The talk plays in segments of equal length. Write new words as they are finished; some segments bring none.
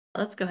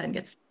Let's go ahead and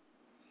get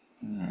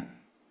started.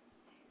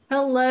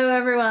 Hello,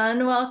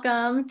 everyone.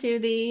 Welcome to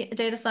the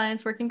Data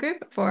Science Working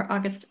Group for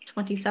August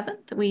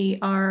 27th. We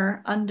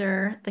are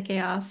under the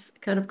CHAOSS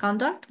Code of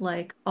Conduct,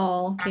 like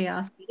all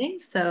CHAOSS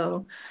meetings.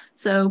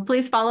 So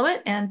please follow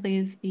it and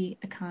please be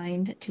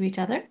kind to each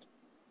other.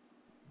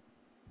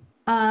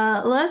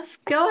 Let's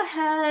go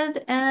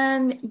ahead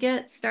and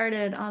get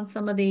started on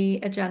some of the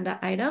agenda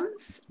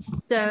items.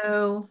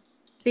 So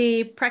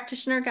the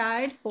practitioner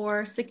guide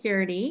for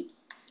security.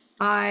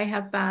 I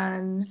have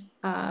been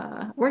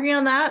working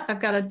on that. I've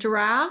got a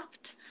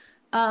draft.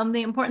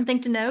 The important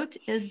thing to note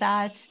is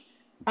that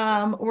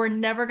we're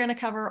never going to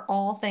cover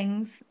all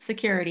things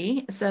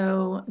security.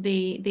 So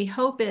the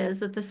hope is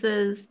that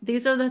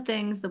these are the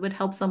things that would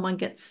help someone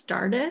get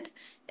started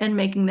in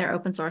making their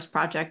open source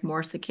project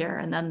more secure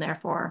and then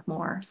therefore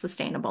more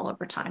sustainable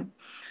over time.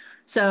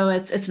 So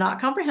it's not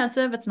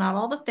comprehensive. It's not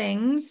all the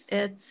things.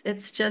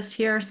 It's just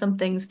here are some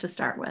things to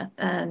start with,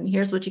 and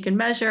here's what you can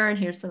measure, and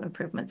here's some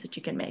improvements that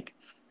you can make.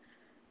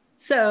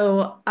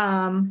 So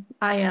I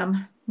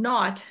am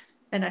not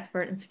an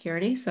expert in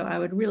security, so I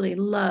would really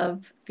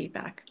love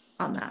feedback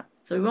on that.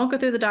 So we won't go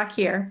through the doc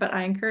here, but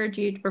I encourage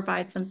you to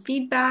provide some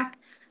feedback.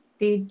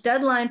 The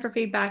deadline for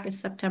feedback is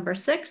September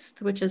 6th,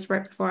 which is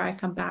right before I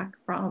come back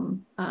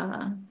from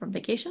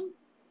vacation.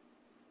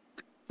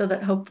 So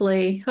that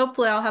hopefully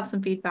I'll have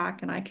some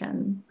feedback and I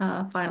can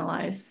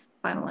finalize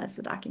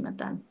the document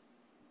then.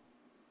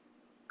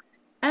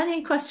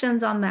 Any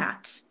questions on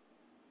that?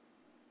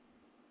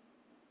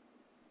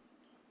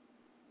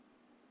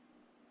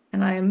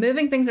 And I am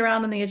moving things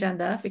around on the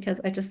agenda because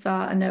I just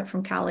saw a note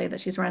from Callie that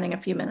she's running a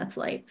few minutes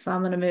late. So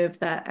I'm going to move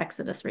the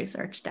Exodus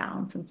research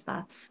down since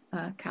that's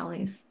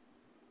Callie's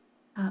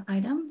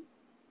item.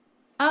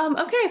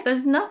 Okay, if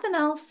there's nothing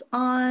else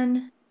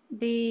on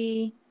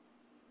the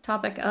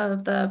topic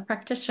of the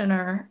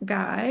practitioner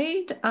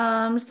guide,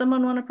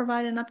 someone want to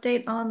provide an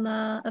update on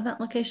the event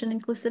location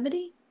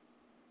inclusivity?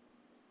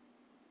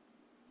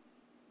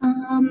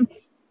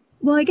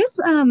 Well, I guess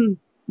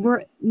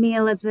me,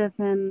 Elizabeth,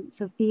 and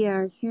Sophia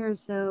are here.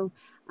 So,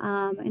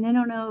 and I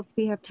don't know if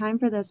we have time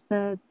for this,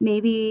 but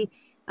maybe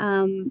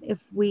if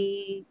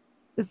we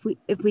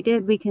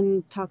did, we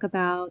can talk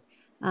about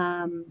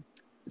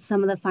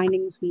some of the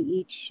findings we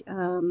each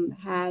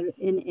had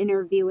in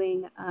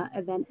interviewing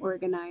event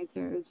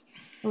organizers.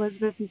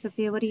 Elizabeth and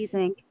Sophia, what do you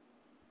think?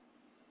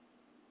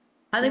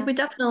 I think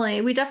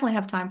Yeah. we definitely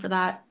have time for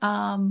that.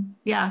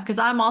 Yeah, because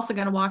I'm also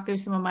going to walk through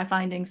some of my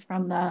findings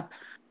from the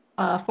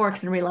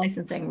forks and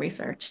relicensing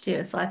research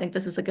too. So I think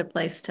this is a good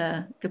place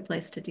to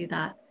do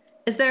that.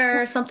 Is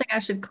there something I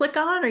should click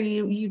on, or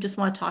you just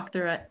want to talk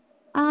through it?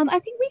 I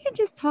think we can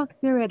just talk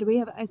through it.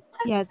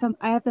 Yeah,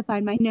 I have to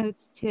find my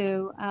notes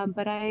too.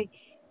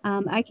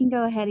 I can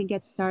go ahead and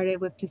get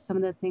started with just some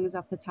of the things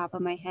off the top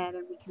of my head,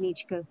 and we can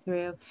each go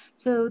through.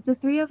 So the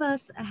three of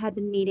us had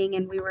been meeting,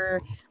 and we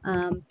were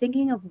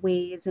thinking of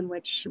ways in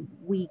which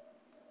we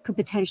could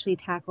potentially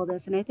tackle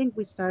this. And I think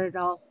we started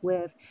off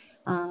with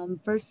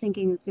first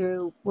thinking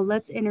through, well,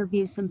 let's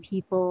interview some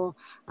people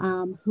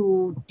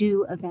who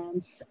do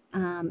events.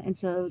 And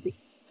so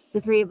the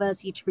three of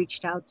us each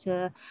reached out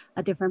to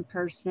a different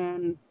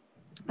person.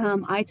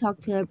 I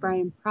talked to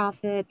Brian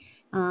Profit,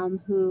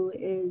 who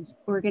is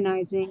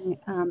organizing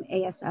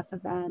ASF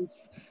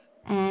events.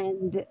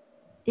 And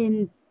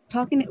in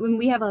talking, when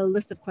we have a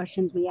list of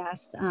questions we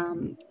asked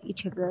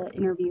each of the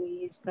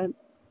interviewees, but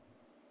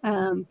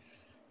um,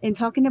 in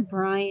talking to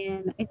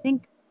Brian, I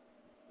think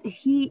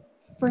he,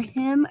 for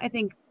him, I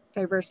think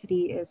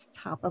diversity is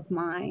top of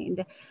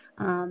mind.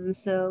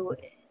 So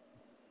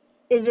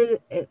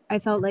I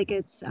felt like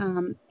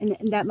and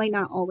that might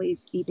not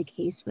always be the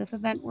case with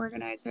event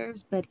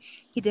organizers, but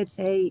he did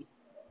say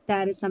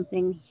that is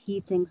something he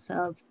thinks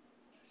of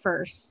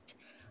first.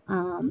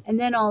 And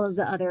then all of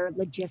the other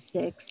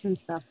logistics and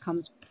stuff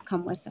come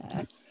with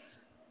it.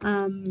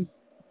 Um,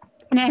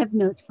 and I have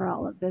notes for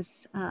all of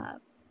this,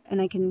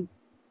 and I can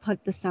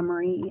put the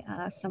summary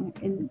some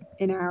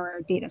in our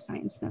data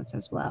science notes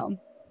as well.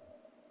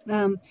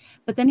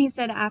 But then he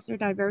said after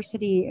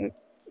diversity,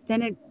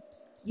 then it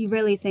you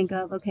really think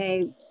of,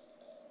 okay,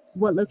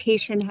 what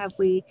location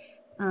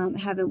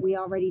haven't we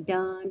already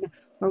done,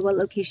 or what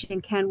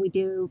location can we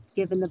do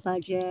given the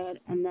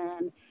budget? And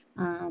then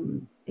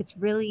it's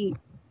really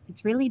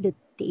the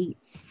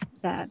dates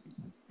that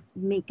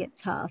make it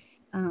tough.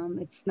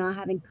 It's not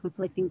having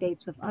conflicting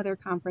dates with other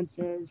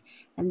conferences,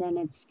 and then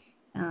it's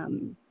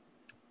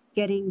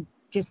getting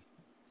just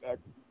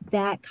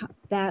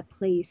that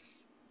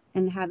place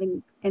and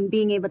having and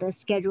being able to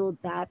schedule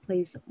that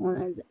place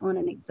on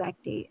an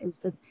exact date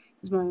is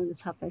one of the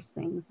toughest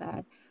things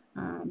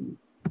um,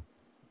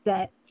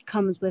 that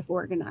comes with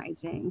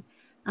organizing.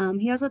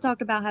 He also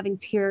talked about having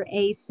tier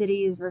A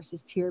cities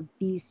versus tier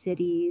B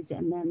cities,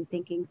 and then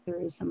thinking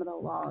through some of the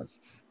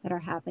laws that are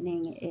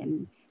happening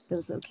in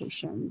those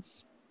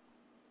locations.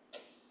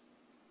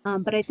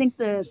 But I think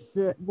the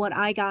what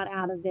I got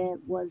out of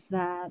it was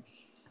that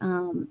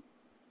um,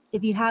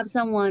 if you have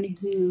someone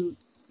who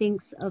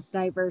thinks of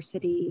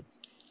diversity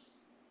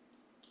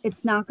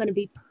it's not going to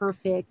be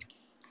perfect,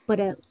 but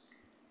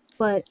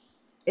but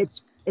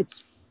it's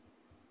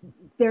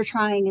they're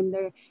trying and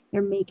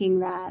they're making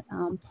that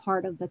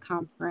part of the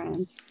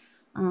conference,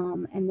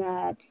 and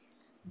that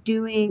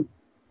doing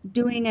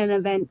doing an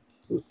event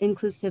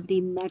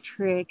inclusivity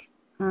metric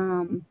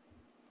um,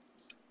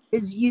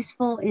 is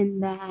useful in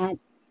that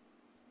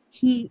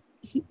he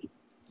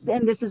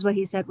and this is what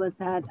he said was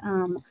that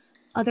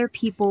other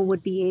people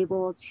would be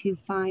able to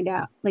find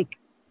out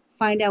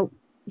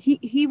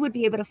he would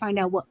be able to find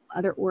out what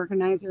other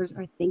organizers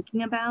are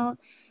thinking about,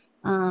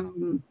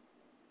 um,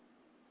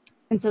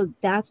 and so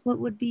that's what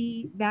would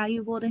be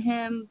valuable to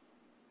him.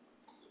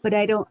 But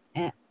I don't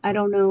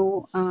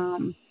know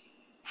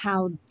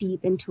how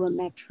deep into a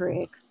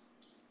metric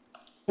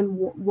and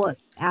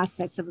what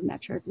aspects of a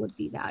metric would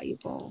be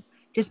valuable.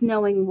 Just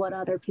knowing what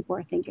other people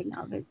are thinking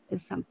of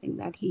is something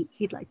that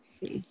he'd like to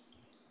see.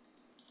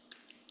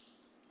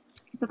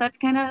 So that's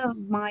kind of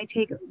my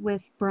take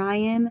with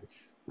Brian.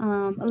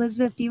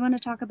 Elizabeth, do you want to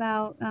talk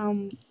about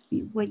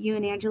what you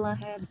and Angela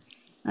had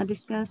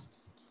discussed?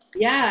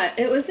 Yeah,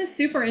 it was a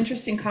super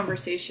interesting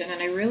conversation,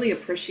 and I really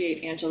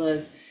appreciate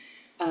Angela's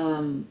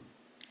um,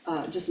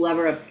 just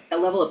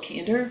level of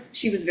candor.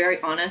 She was very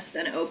honest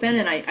and open,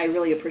 and I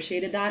really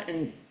appreciated that.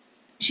 And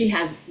she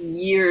has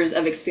years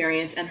of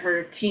experience, and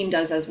her team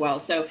does as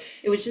well. So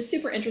it was just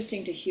super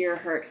interesting to hear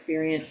her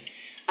experience.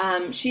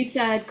 She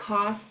said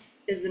cost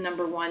is the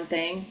number one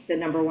thing, the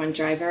number one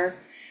driver.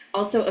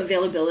 Also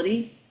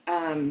availability.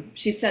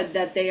 She said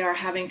that they are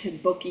having to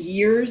book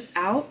years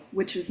out,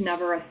 which was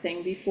never a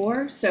thing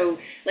before. So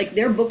like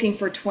they're booking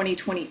for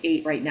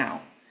 2028 right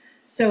now.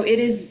 So it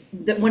is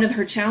that one of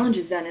her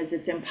challenges then is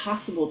it's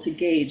impossible to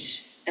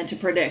gauge and to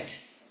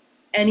predict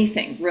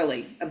anything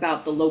really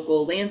about the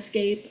local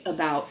landscape,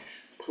 about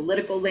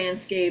political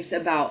landscapes,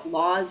 about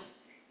laws,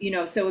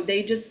 so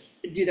they just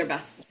do their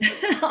best.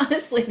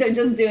 Honestly, they're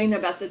just doing the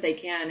best that they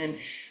can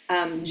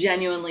and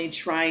genuinely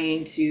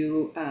trying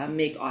to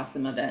make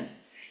awesome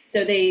events.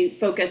 So they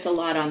focus a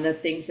lot on the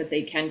things that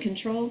they can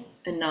control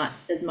and not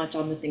as much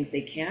on the things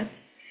they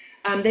can't.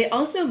 They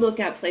also look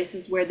at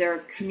places where their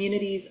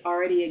communities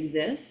already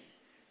exist.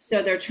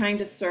 So they're trying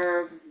to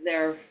serve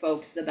their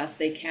folks the best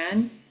they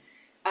can,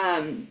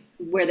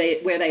 where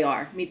they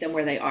are, meet them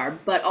where they are,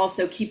 but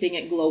also keeping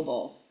it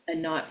global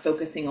and not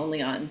focusing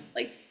only on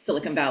like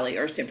Silicon Valley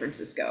or San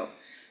Francisco.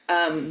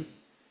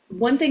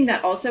 One thing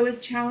that also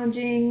is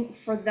challenging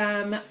for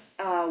them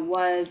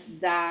was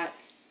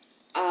that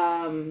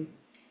um,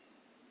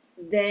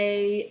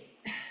 they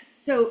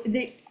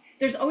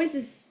there's always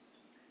this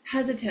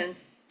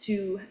hesitance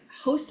to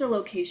host a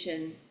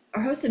location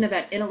or host an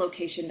event in a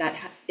location that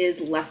is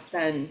less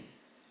than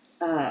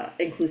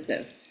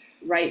inclusive,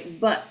 right?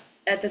 But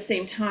at the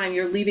same time,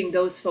 you're leaving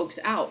those folks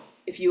out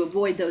if you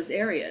avoid those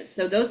areas.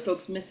 So those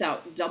folks miss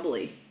out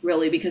doubly,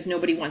 really, because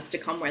nobody wants to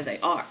come where they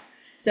are.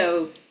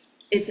 So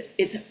it's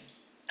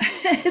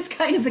it's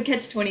kind of a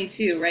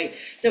catch-22, right?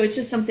 So it's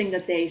just something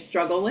that they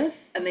struggle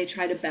with and they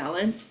try to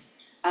balance,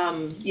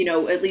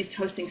 at least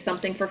hosting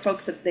something for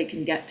folks that they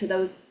can get to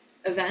those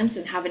events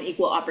and have an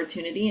equal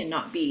opportunity and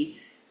not be,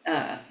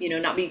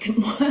 not be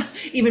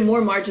even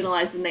more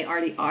marginalized than they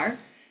already are.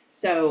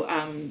 So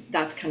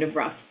that's kind of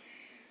rough.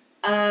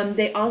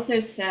 They also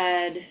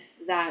said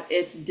that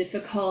it's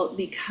difficult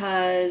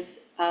because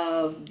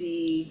of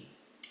the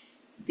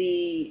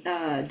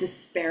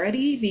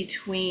disparity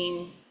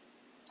between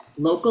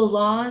local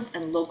laws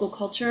and local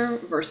culture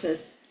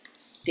versus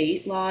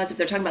state laws, if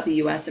they're talking about the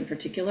US in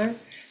particular.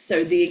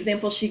 So the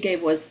example she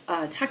gave was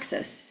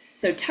Texas.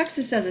 So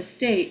Texas as a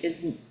state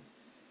is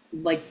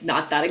like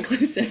not that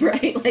inclusive,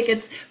 right? Like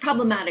it's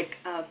problematic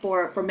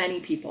for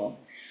many people.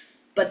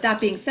 But that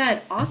being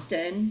said,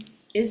 Austin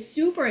is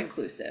super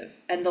inclusive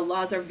and the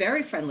laws are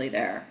very friendly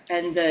there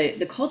and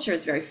the culture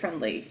is very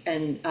friendly.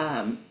 And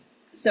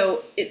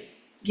so it's,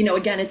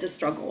 again, it's a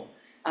struggle.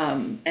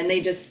 And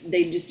they just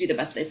do the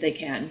best that they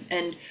can.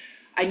 And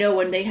I know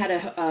when they had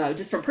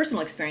just from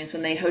personal experience,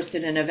 when they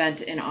hosted an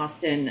event in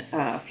Austin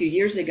a few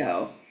years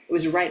ago, it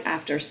was right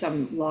after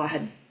some law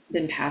had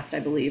been passed, I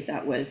believe,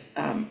 that was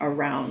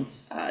around,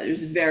 it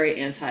was very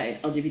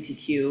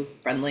anti-LGBTQ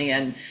friendly.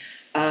 And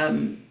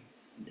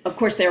of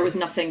course, there was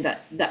nothing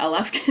that the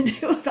LF can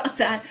do about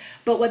that.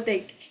 But what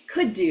they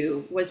could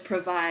do was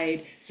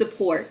provide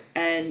support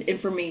and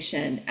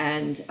information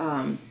and,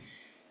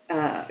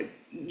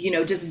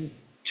 just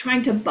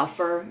trying to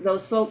buffer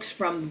those folks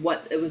from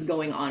what was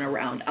going on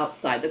around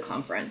outside the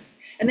conference.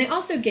 And they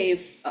also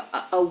gave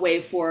a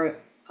way for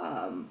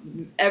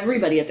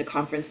everybody at the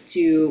conference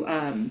to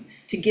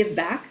give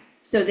back.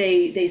 So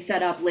they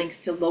set up links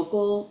to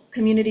local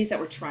communities that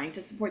were trying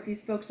to support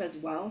these folks as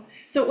well.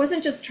 So it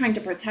wasn't just trying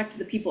to protect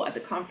the people at the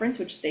conference,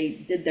 which they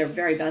did their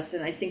very best,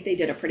 and I think they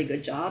did a pretty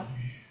good job.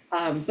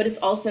 But it's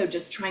also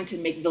just trying to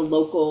make the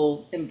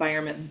local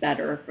environment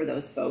better for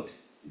those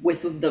folks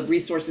with the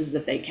resources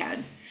that they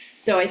can.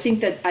 So I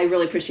think that I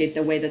really appreciate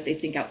the way that they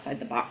think outside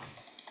the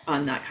box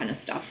on that kind of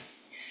stuff.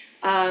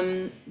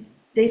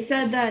 They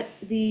said that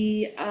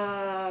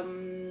let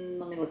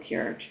me look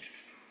here.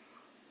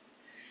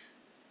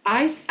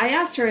 I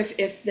asked her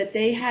if that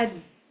they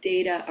had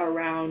data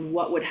around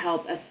what would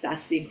help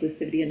assess the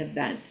inclusivity in an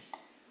event.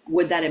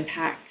 Would that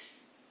impact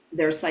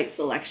their site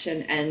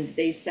selection? And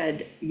they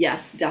said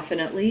yes,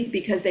 definitely,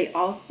 because they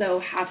also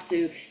have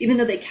to, even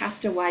though they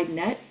cast a wide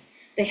net,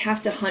 they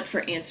have to hunt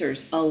for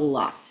answers a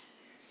lot.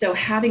 So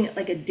having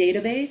like a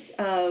database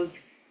of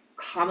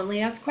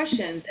commonly asked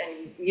questions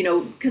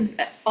and because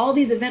all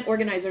these event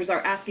organizers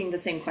are asking the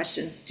same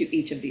questions to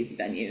each of these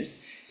venues,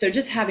 so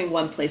just having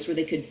one place where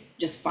they could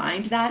just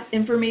find that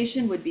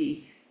information would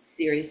be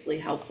seriously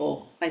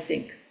helpful, I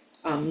think.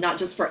 Not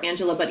just for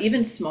Angela, but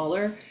even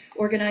smaller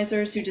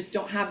organizers who just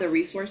don't have the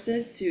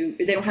resources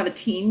they don't have a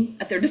team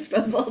at their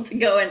disposal to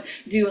go and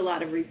do a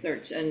lot of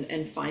research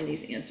and find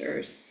these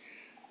answers.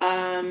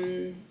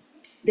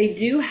 They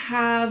do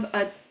have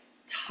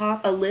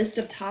a list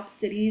of top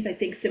cities, I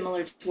think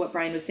similar to what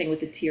Brian was saying with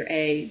the tier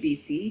A, B,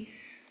 C,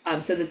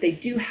 so that they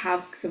do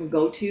have some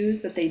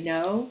go-tos that they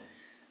know.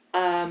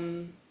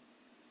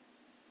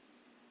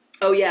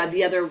 Oh yeah,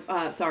 the other,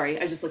 sorry,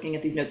 I was just looking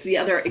at these notes. The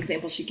other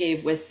example she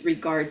gave with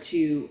regard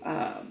to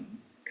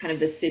kind of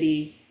the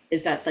city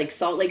is that like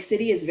Salt Lake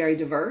City is very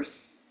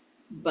diverse,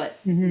 but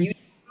Hmm.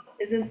 Utah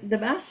isn't the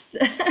best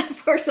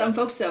for some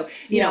folks. So,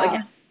 Yeah.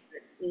 again,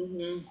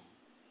 mhm.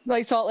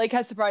 Like Salt Lake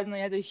has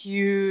a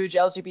huge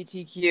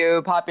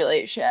LGBTQ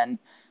population.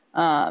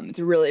 It's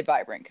a really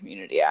vibrant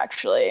community,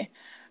 actually.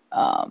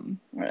 Um,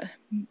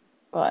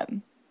 but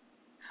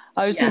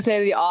I was Yeah. gonna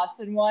say the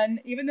Austin one,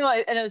 even though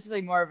I know this is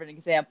like more of an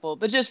example,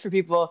 but just for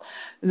people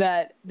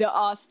that the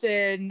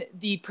Austin,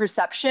 the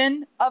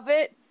perception of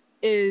it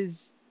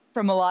is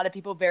from a lot of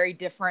people very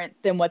different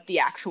than what the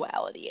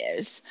actuality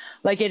is.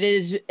 Like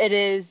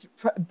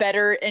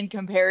better in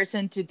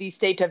comparison to the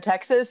state of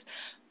Texas,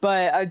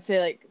 but I would say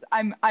like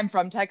I'm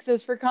from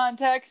Texas for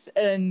context,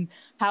 and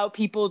how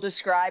people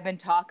describe and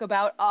talk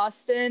about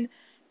Austin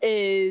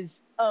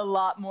is a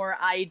lot more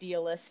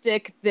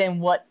idealistic than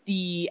what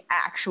the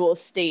actual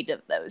state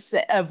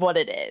of what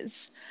it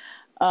is.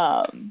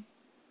 Um,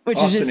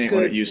 which is Austin just ain't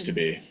what it good used to to,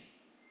 be.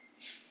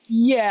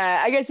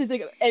 yeah, I guess it's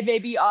like it may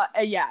be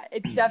yeah,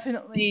 it's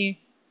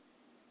definitely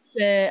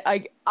say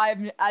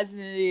I've as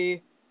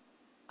a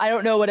I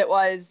don't know what it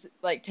was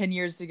like 10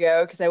 years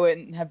ago because I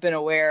wouldn't have been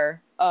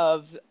aware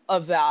of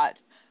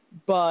that.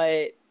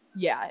 But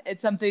yeah,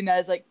 it's something that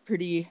is like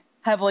pretty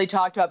heavily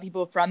talked about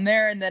people from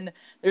there. And then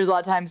there's a lot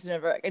of times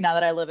whenever now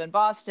that I live in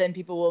Boston,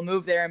 people will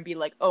move there and be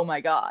like, "Oh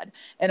my God."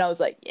 And I was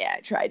like, "Yeah,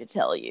 I tried to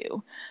tell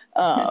you."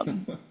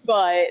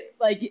 But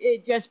like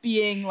it just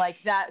being like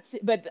that,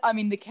 but I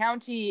mean the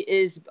county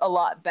is a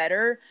lot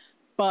better,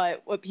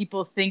 but what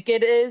people think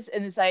it is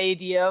and this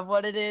idea of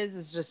what it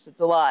is just it's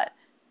a lot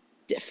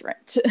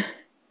different.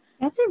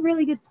 That's a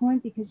really good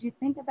point because you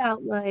think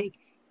about like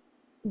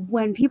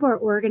when people are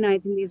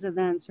organizing these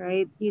events,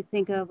 right? You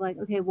think of like,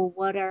 okay, well,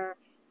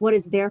 what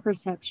is their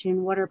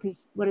perception? What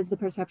is the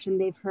perception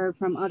they've heard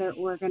from other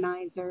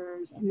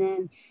organizers? And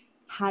then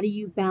how do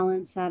you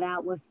balance that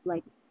out with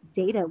like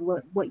data,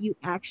 what you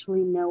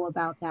actually know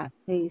about that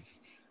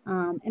place?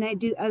 And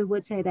I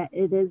would say that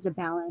it is a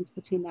balance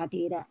between that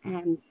data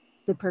and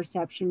the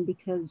perception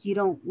because you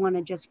don't want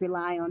to just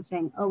rely on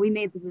saying, oh, we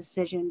made the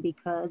decision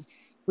because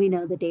we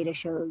know the data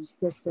shows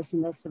this,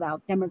 and this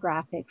about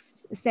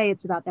demographics. Say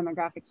it's about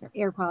demographics or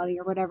air quality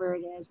or whatever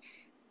it is.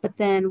 But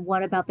then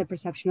what about the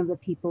perception of the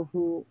people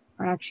who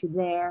are actually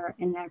there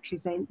and actually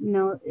say,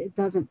 no, it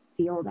doesn't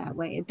feel that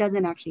way. It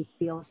doesn't actually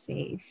feel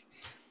safe.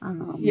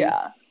 Um,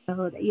 Yeah.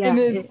 so And yeah,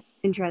 it's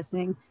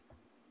interesting.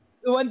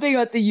 the one thing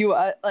about the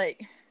US,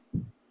 like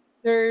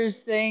there's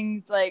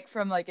things like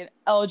from like an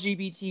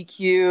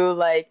LGBTQ,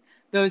 like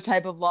those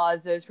type of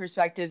laws, those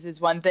perspectives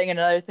is one thing.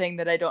 Another thing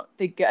that I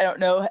don't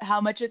know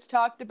how much it's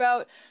talked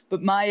about,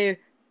 but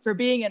for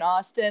being in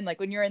Austin, like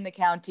when you're in the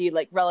county,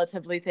 like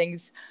relatively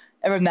things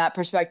from that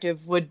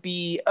perspective would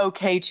be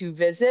okay to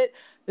visit.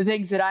 The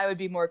things that I would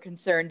be more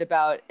concerned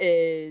about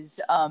is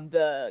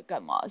the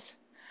gun laws.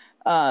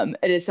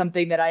 It is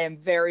something that I am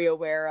very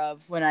aware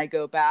of when I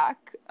go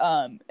back.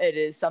 It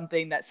is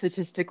something that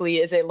statistically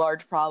is a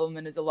large problem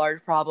and is a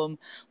large problem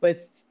with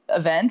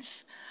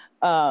events.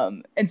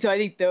 And so I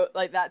think though,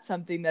 like that's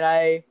something that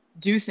I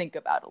do think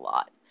about a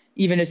lot,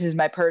 even as is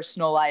my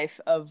personal life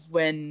of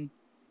like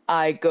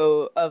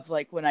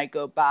when I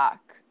go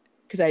back,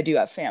 because I do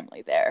have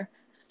family there.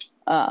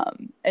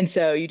 And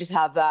so you just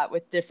have that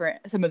with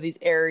some of these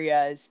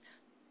areas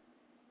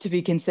to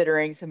be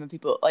considering some of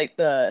people like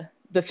the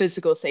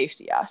physical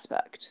safety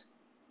aspect.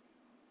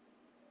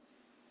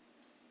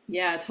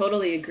 Yeah,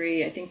 totally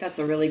agree. I think that's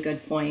a really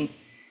good point.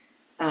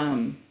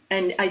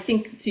 And I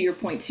think to your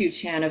point too,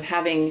 Chan, of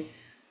having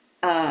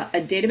a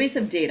database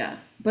of data,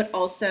 but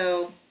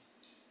also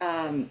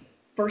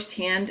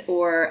firsthand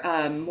or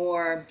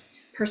more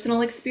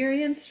personal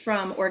experience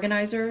from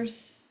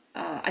organizers,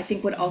 I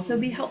think would also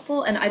be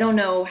helpful. And I don't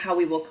know how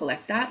we will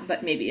collect that,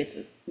 but maybe it's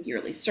a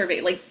yearly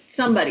survey. Like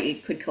somebody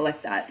could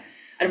collect that.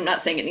 I'm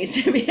not saying it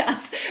needs to be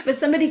us, but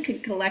somebody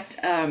could collect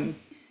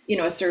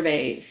a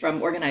survey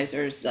from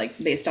organizers, like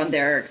based on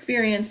their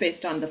experience,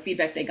 based on the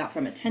feedback they got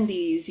from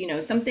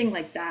attendees, something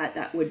like that,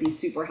 that would be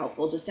super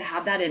helpful, just to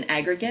have that in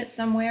aggregate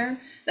somewhere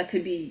that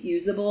could be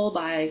usable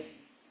by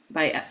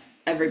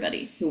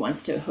everybody who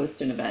wants to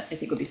host an event. I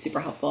think would be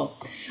super helpful.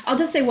 I'll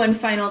just say one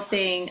final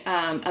thing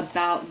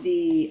about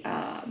the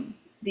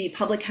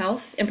public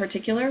health in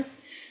particular.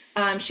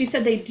 She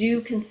said they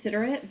do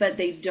consider it, but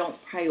they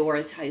don't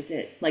prioritize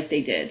it like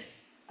they did,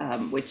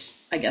 which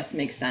I guess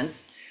makes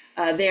sense.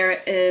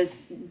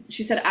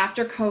 She said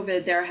after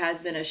COVID, there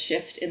has been a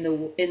shift in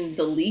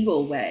the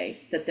legal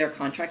way that their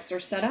contracts are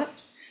set up.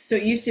 So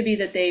it used to be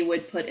that they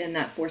would put in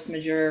that force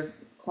majeure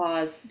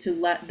clause to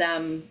let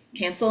them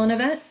cancel an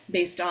event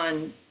based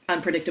on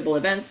unpredictable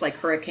events like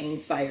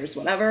hurricanes, fires,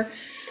 whatever.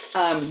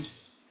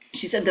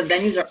 She said the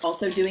venues are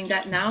also doing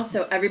that now.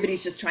 So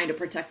everybody's just trying to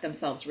protect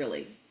themselves,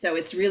 really. So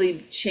it's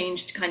really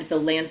changed kind of the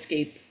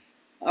landscape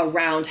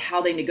around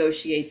how they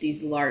negotiate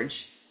these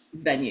large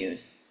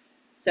venues.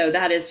 So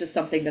that is just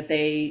something that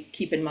they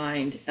keep in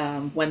mind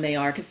when they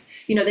are, because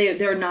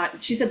they're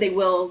not. She said they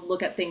will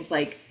look at things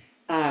like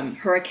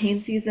hurricane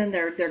season.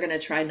 They're going to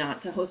try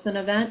not to host an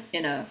event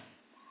in a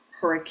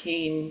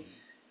hurricane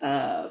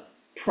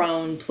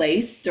prone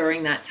place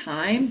during that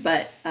time,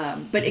 but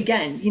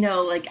again,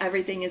 like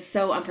everything is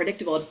so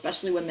unpredictable,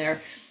 especially when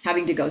they're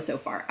having to go so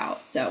far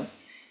out. So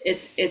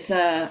it's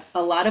a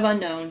lot of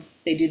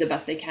unknowns. They do the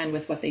best they can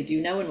with what they do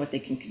know and what they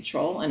can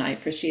control, and I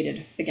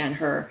appreciated again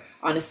her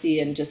honesty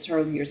and just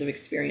her years of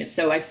experience.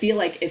 So I feel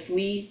like if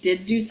we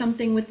did do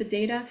something with the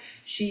data,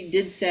 she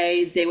did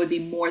say they would be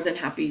more than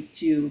happy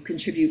to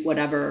contribute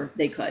whatever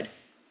they could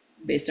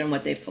based on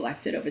what they've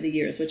collected over the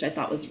years, which I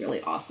thought was really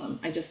awesome.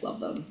 I just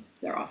love them.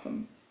 They're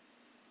awesome.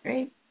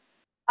 Great.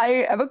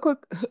 I have a quick.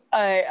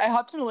 I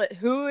hopped in a lit.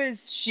 Who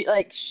is she?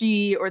 Like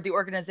she or the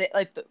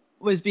organization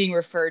was being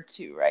referred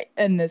to right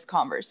in this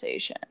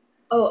conversation.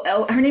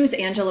 Oh, her name is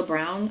Angela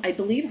Brown. I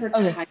believe her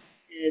Okay. title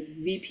is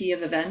VP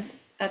of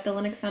Events at the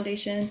Linux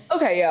Foundation.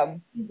 Okay. Yeah.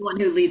 She's the one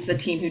who leads the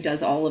team who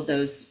does all of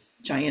those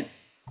giant,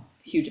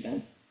 huge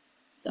events.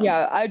 So.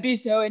 Yeah, I'd be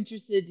so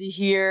interested to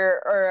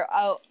hear,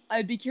 or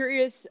I'd be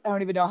curious. I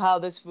don't even know how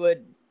this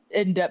would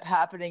end up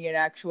happening in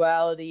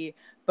actuality,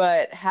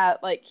 but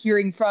like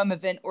hearing from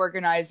event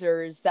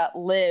organizers that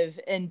live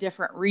in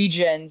different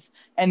regions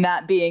and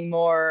that being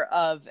more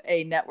of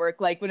a network.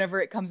 Like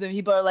whenever it comes in,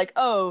 people are like,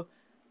 "Oh,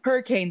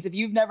 hurricanes. If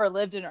you've never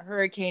lived in a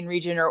hurricane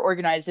region or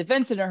organized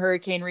events in a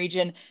hurricane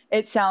region,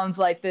 it sounds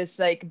like this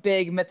like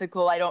big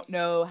mythical, I don't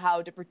know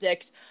how to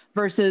predict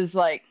versus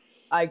like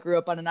I grew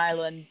up on an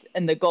island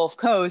in the Gulf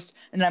Coast,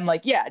 and I'm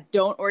like, yeah,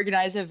 don't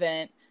organize an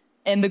event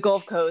in the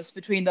Gulf Coast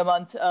between the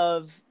months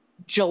of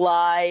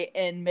July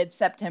and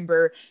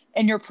mid-September,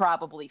 and you're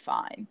probably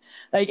fine.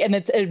 Like, and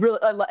it really,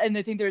 and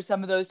I think there's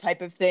some of those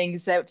type of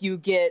things that if you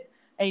get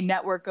a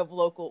network of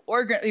local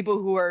organ people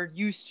who are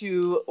used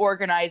to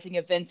organizing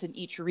events in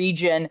each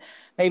region,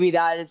 maybe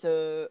that is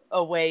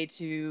a way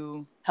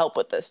to help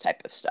with this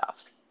type of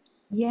stuff.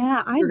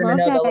 Yeah, I You're gonna love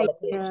know the that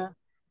limitations. idea.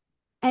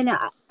 And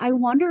I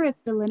wonder if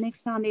the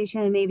Linux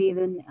Foundation and maybe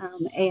even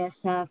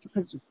ASF,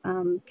 because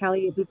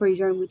Callie, before you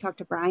joined, we talked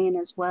to Brian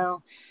as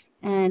well,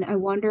 and I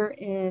wonder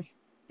if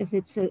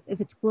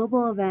it's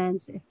global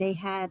events, if they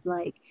had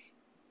like,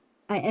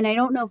 and I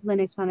don't know if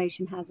Linux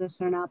Foundation has this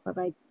or not, but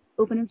like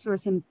open and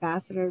source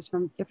ambassadors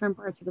from different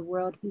parts of the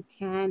world who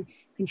can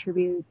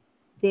contribute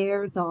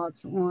their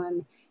thoughts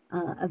on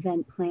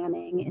event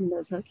planning in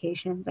those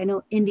locations. I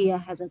know India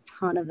has a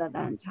ton of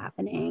events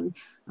happening,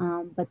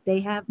 but they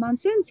have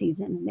monsoon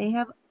season and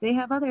they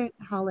have other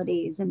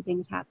holidays and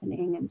things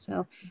happening, and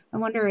so I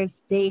wonder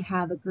if they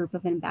have a group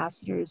of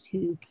ambassadors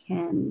who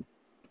can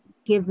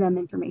give them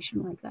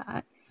information like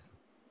that.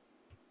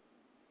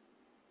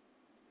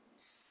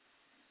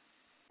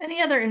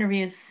 Any other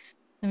interviews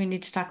that we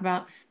need to talk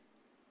about?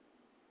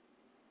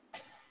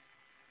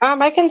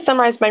 I can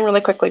summarize mine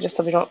really quickly just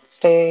so we don't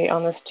stay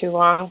on this too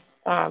long.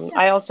 Yeah.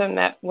 I also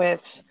met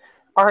with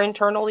our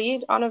internal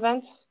lead on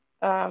events,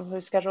 who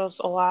schedules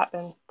a lot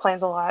and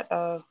plans a lot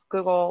of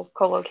Google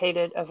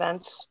co-located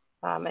events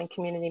and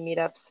community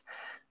meetups.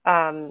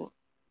 Um,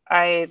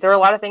 there are a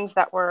lot of things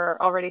that were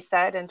already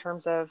said in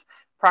terms of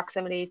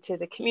proximity to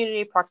the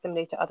community,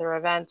 proximity to other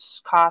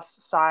events,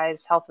 cost,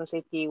 size, health and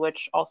safety,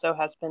 which also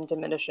has been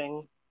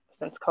diminishing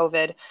since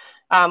COVID.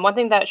 One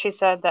thing that she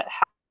said that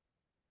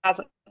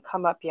hasn't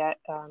come up yet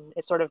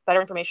is sort of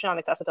better information on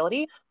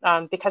accessibility,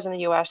 because in the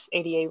US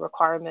ADA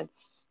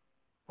requirements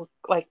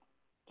like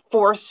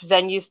force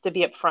venues to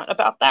be upfront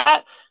about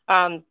that.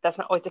 That's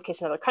not always the case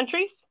in other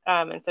countries,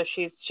 and so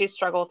she's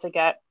struggled to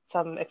get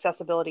some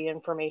accessibility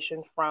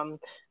information from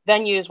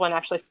venues when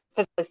actually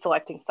physically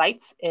selecting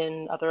sites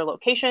in other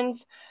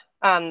locations.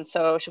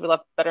 So she would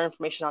love better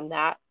information on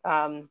that.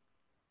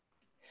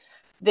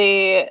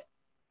 The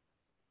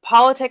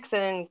politics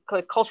and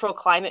cultural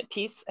climate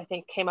piece, I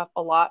think, came up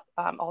a lot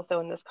also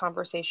in this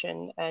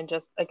conversation, and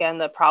just again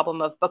the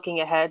problem of booking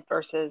ahead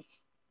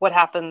versus what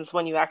happens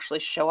when you actually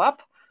show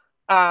up.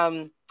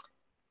 And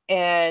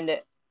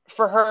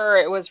for her,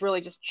 it was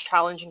really just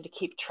challenging to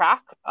keep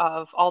track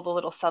of all the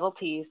little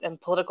subtleties and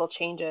political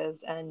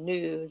changes and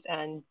news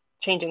and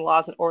changing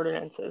laws and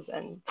ordinances.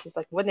 And she's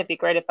like, wouldn't it be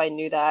great if I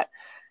knew that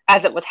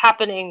as it was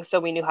happening, so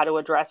we knew how to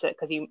address it?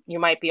 Because you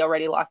might be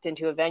already locked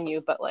into a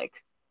venue, but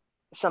like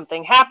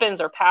something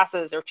happens or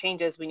passes or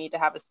changes, we need to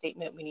have a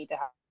statement. We need to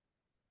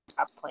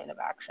have a plan of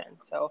action.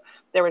 So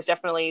there was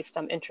definitely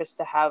some interest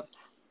to have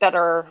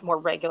better, more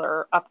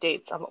regular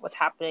updates on what was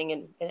happening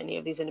in any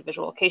of these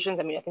individual locations.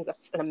 I mean, I think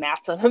that's a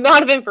massive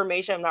amount of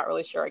information. I'm not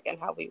really sure, again,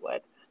 how we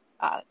would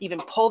even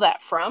pull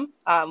that from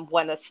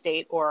when a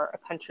state or a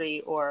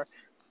country or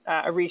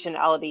a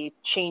regionality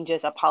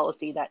changes a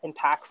policy that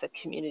impacts a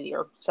community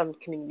or some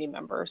community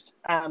members.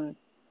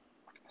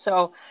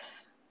 So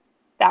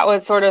that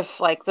was sort of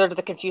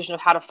the confusion of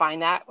how to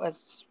find that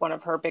was one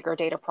of her bigger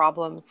data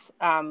problems.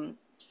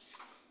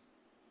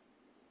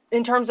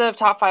 In terms of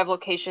top 5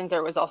 locations,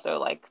 there was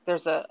also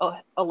there's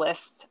a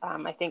list.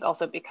 I think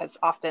also because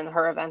often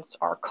her events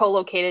are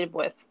co-located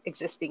with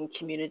existing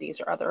communities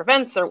or other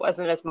events, there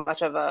wasn't as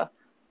much of a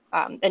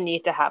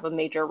need to have a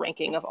major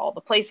ranking of all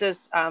the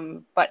places,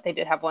 but they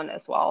did have one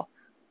as well.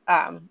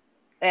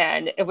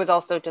 And it was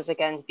also just,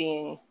 again,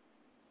 being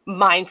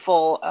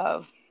mindful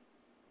of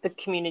the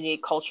community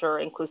culture,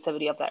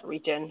 inclusivity of that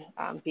region,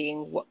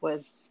 being what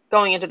was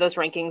going into those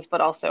rankings, but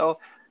also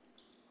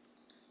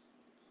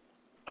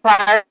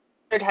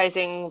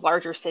prioritizing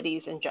larger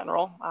cities in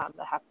general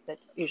that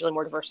usually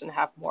more diverse and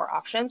have more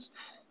options.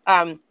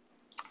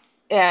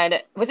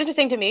 And what's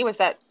interesting to me was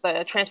that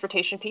the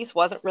transportation piece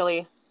wasn't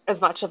really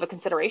as much of a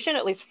consideration,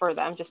 at least for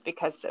them, just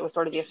because it was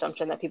sort of the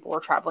assumption that people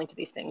were traveling to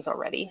these things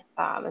already.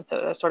 And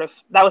so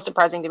that was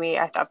surprising to me.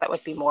 I thought that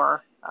would be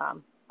more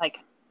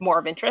more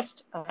of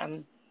interest.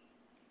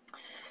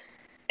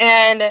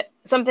 And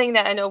something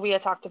that I know we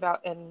had talked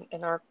about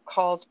in our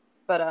calls,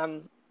 but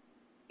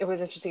it was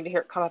interesting to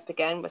hear it come up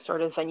again with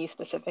sort of venue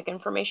specific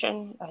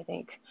information. I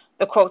think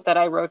the quote that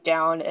I wrote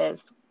down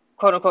is,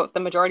 quote unquote,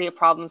 the majority of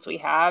problems we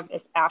have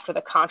is after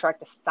the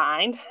contract is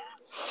signed,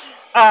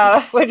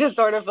 which is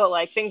sort of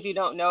the things you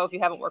don't know if you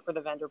haven't worked with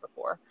a vendor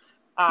before.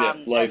 Yeah,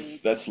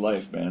 life, that's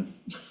life, man.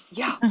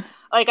 Yeah.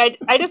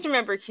 I just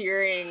remember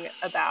hearing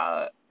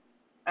about,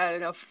 I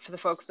don't know, for the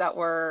folks that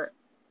were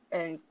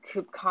in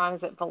KubeCon,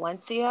 is it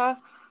Valencia?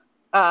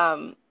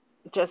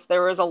 Just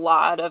there was a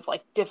lot of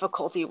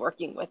difficulty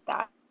working with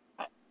that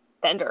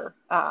vendor,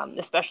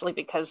 especially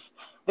because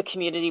the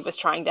community was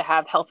trying to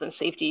have health and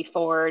safety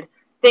forward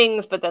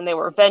things, but then they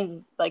were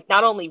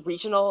not only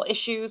regional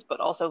issues, but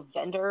also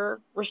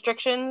vendor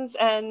restrictions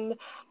and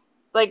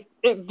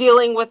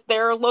dealing with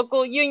their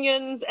local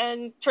unions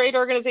and trade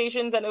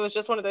organizations. And it was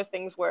just one of those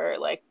things where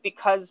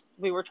because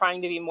we were trying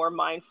to be more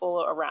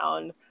mindful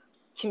around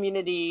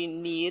community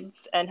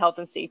needs and health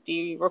and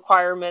safety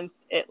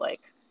requirements,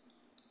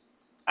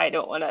 I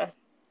don't want to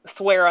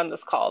swear on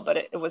this call, but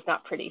it was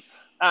not pretty.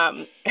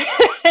 And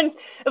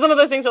it's one of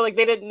those things where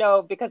they didn't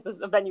know, because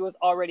the venue was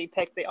already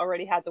picked, they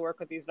already had to work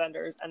with these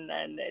vendors, and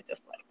then it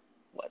just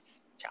was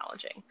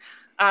challenging.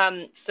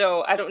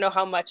 So I don't know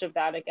how much of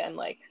that, again,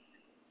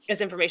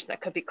 is information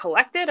that could be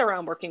collected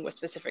around working with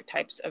specific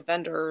types of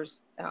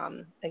vendors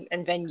and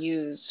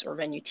venues or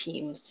venue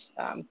teams,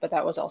 but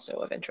that was also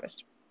of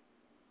interest.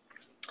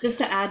 Just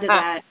to add to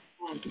that,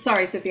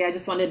 sorry, Sophia, I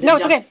just wanted to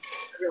jump okay.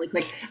 Really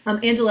quick.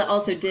 Angela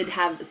also did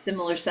have a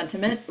similar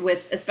sentiment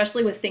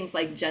especially with things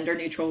like gender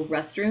neutral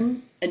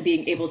restrooms and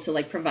being able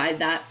to provide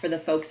that for the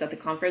folks at the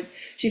conference.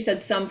 She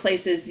said some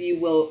places you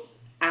will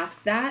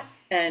ask that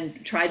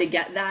and try to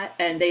get that,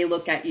 and they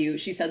look at you.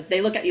 She said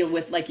they look at you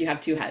with you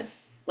have two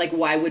heads.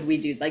 Why would we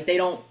do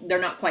they're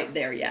not quite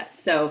there yet.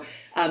 So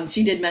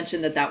she did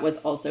mention that was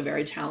also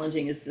very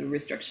challenging, is the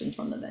restrictions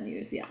from the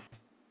venues. Yeah.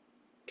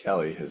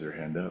 Callie has her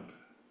hand up.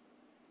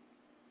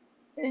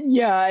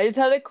 Yeah, I just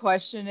had a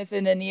question if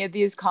in any of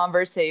these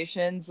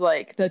conversations,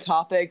 the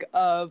topic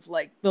of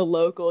the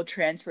local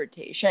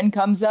transportation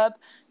comes up,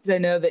 because I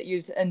know that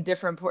in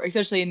different,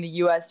 especially in the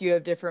US, you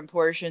have different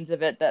portions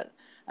of it that,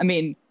 I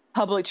mean,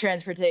 public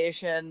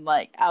transportation,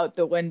 out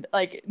the window,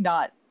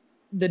 not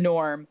the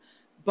norm,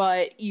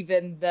 but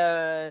even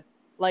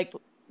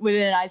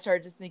within, I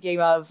started just thinking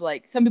of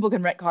some people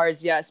can rent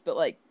cars, yes, but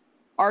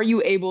are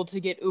you able to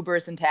get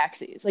Ubers and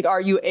taxis?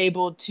 Are you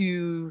able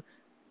to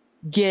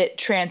get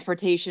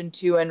transportation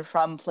to and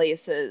from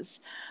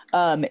places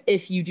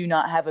if you do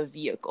not have a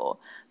vehicle?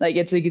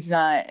 It's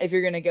not, if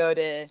you're gonna go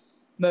to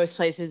most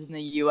places in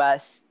the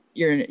US,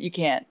 you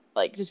can't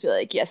just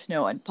be yes,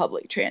 no on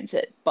public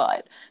transit,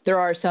 but there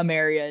are some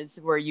areas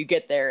where you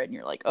get there and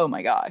you're oh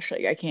my gosh,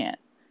 I can't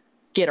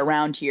get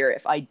around here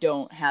if I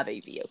don't have a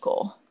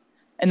vehicle.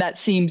 And that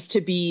seems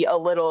to be a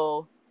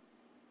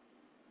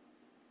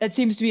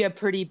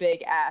pretty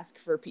big ask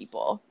for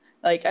people.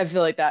 I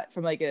feel that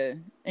from a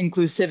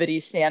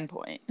inclusivity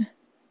standpoint.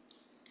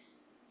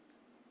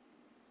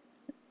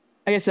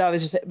 I guess that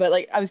was just, but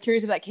I was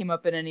curious if that came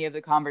up in any of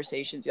the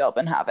conversations y'all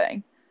been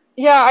having.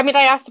 Yeah, I mean,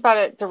 I asked about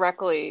it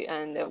directly,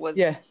 and it was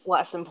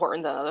less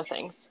important than other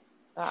things.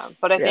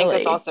 But I think it's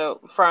Really? also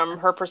from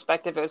her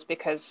perspective, it was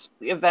because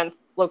the event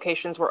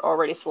locations were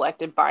already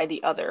selected by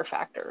the other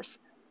factors,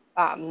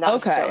 not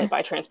necessarily Okay.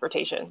 by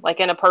transportation. Like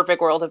in a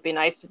perfect world, it'd be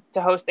nice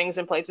to host things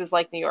in places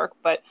like New York,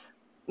 but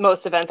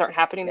most events aren't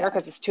happening there Yeah.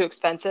 because it's too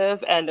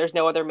expensive and there's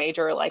no other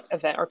major like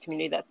event or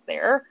community that's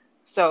there.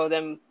 So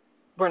then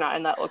we're not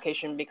in that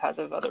location because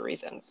of other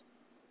reasons.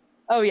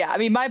 Oh yeah. I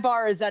mean, my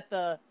bar is at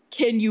the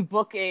can you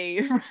book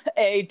a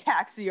a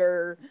taxi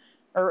or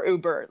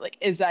Uber? Like,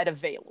 is that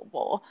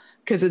available?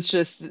 Because it's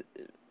just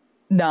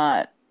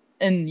not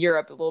in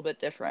Europe a little bit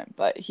different,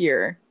 but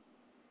here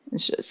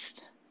it's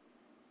just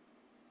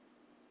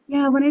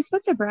Yeah, when I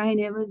spoke to Brian,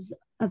 it was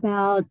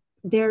about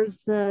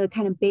there's the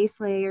kind of base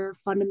layer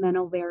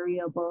fundamental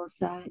variables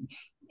that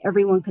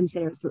everyone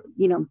considers,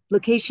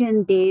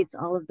 location, dates,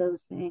 all of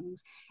those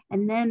things.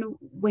 And then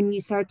when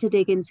you start to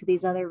dig into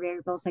these other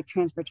variables like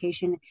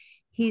transportation,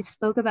 he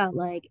spoke about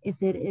like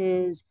if it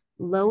is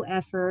low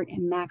effort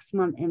and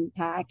maximum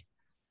impact,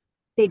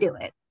 they do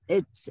it.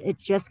 It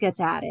just gets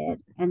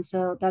added. And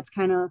so that's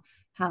kind of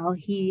how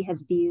he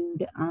has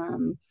viewed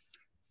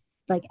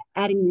like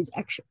adding these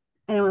extra,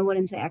 I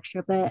wouldn't say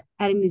extra, but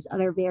adding these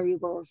other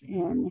variables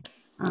in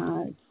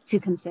uh, to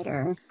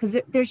consider because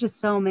there's just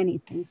so many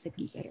things to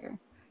consider.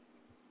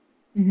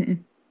 Mhm.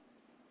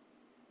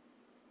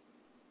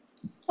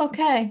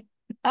 Okay.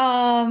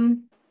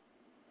 Um,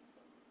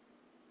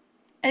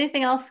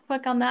 Anything else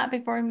quick on that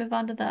before we move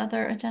on to the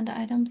other agenda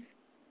items?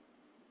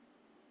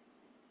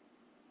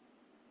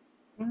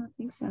 I don't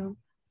think so.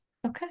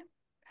 Okay.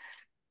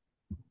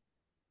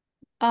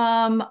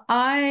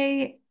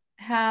 I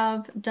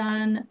have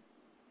done,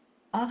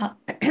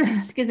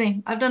 excuse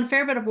me, I've done a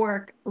fair bit of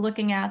work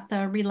looking at the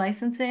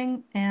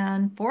relicensing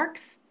and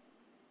forks,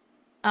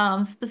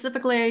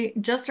 specifically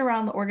just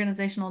around the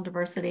organizational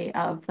diversity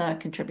of the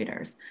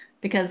contributors,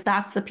 because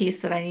that's the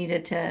piece that I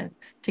needed to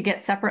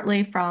get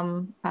separately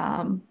from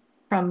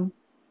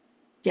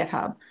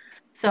GitHub.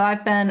 So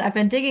I've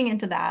been digging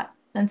into that,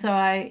 and so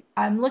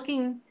I'm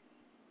looking.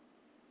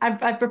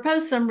 I've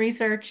proposed some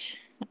research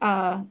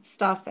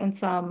stuff and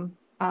some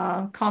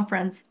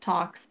conference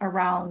talks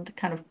around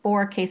kind of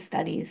 4 case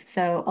studies.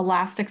 So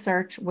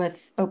Elasticsearch with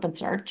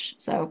OpenSearch,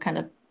 so kind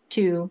of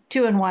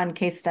two-in-one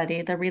case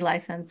study, the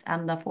relicense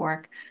and the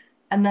fork,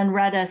 and then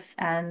Redis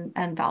and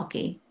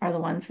Valky are the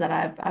ones that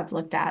I've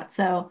looked at.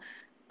 So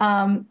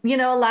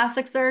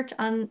Elasticsearch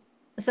on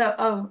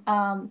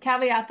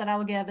caveat that I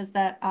will give is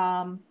that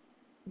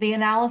the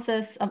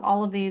analysis of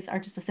all of these are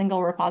just a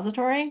single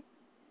repository,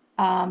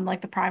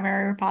 like the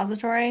primary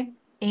repository.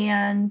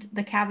 And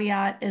the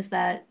caveat is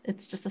that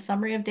it's just a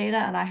summary of data,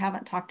 and I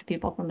haven't talked to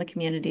people from the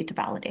community to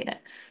validate it.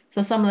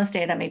 So some of this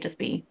data may just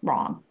be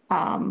wrong,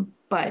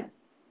 but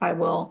I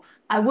will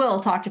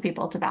talk to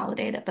people to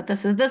validate it. But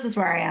this is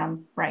where I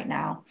am right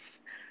now.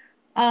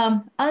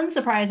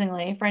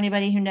 Unsurprisingly, for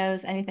anybody who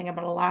knows anything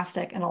about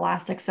Elastic and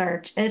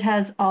Elasticsearch, it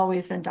has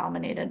always been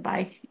dominated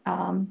by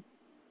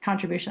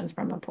contributions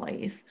from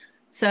employees.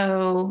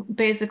 So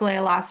basically,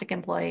 Elastic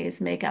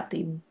employees make up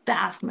the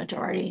vast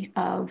majority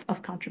of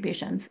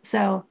contributions.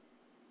 So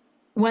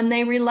when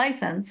they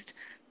relicensed,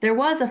 there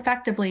was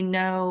effectively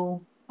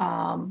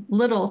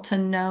little to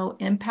no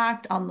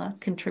impact on the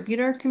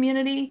contributor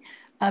community,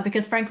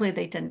 because frankly,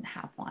 they didn't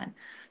have one.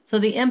 So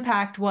the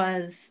impact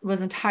was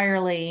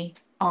entirely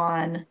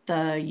on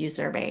the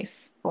user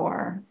base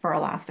for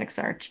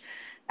Elasticsearch.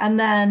 And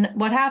then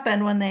what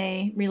happened when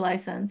they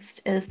relicensed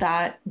is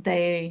that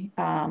the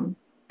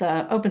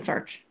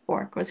OpenSearch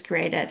fork was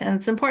created. And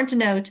it's important to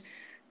note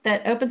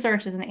that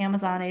OpenSearch is an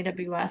Amazon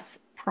AWS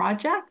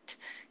project,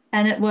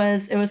 and it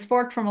was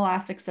forked from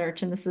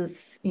Elasticsearch, and this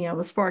is,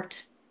 was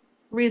forked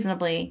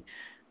reasonably,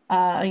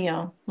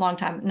 long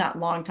time, not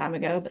long time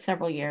ago, but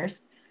several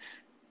years.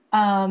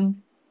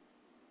 Um,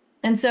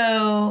 and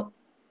so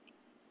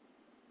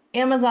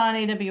Amazon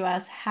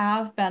AWS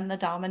have been the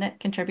dominant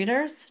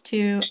contributors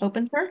to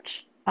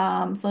OpenSearch.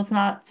 So it's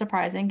not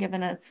surprising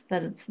given it's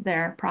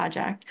their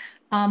project.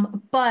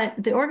 But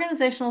the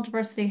organizational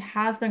diversity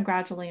has been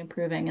gradually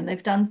improving, and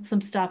they've done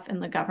some stuff in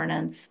the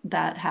governance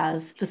that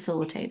has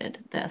facilitated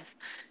this.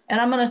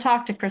 And I'm going to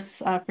talk to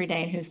Chris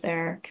Friedane, who's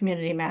their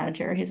community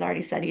manager. He's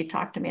already said he'd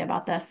talk to me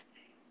about this.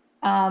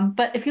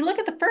 But if you look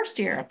at the first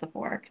year of the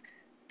fork,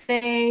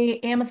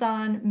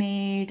 Amazon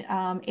made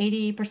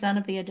 80%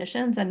 of the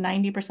additions and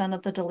 90%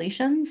 of the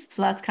deletions.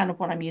 So that's kind of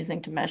what I'm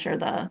using to measure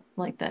the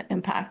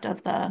impact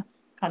of the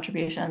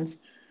contributions.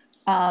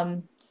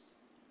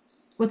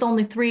 With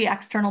only 3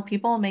 external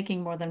people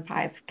making more than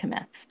 5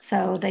 commits.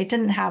 So they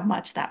didn't have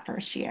much that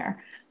first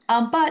year.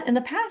 But in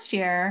the past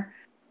year,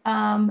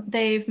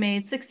 they've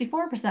made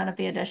 64% of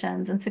the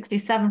additions and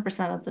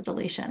 67% of the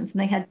deletions.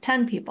 And they had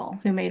 10 people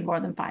who made more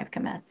than 5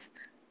 commits.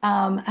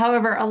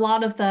 However, a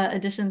lot of the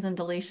additions and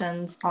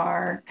deletions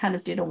are kind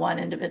of due to one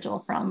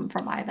individual from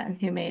Ivan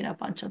who made a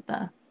bunch of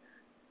the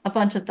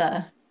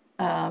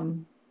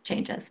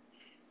changes.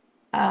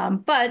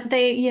 But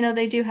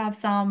they do have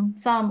some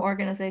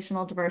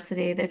organizational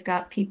diversity. They've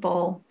got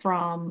people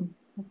from,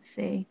 let's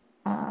see,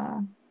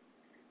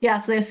 yeah,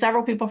 so they have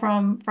several people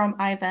from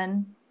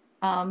Ivan.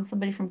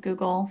 somebody from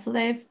Google. So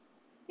they've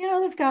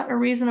got a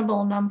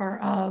reasonable number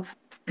of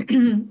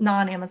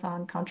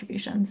non-Amazon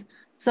contributions.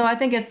 So I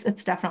think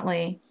it's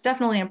definitely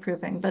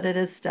improving, but it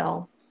is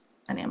still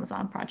an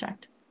Amazon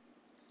project.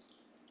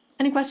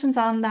 Any questions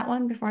on that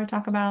one before I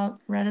talk about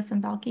Redis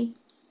and Valky?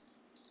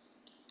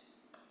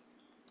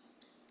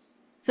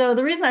 So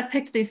the reason I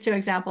picked these two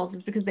examples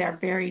is because they are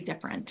very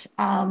different.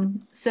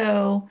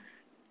 So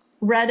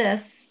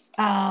Redis,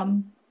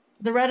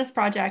 the Redis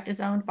project is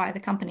owned by the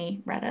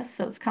company Redis,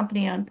 so it's a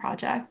company-owned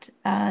project.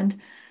 And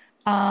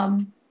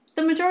the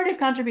majority of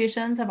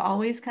contributions have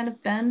always kind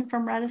of been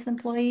from Redis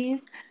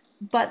employees,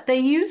 but they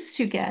used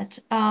to get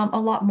a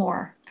lot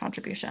more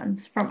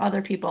contributions from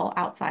other people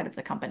outside of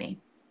the company.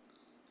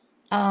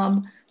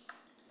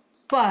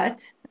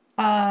 But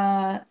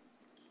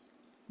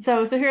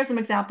so here are some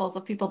examples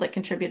of people that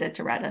contributed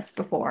to Redis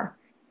before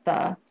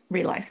the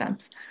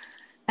relicense.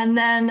 And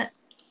then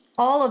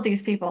all of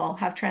these people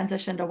have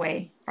transitioned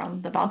away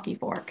from the Valky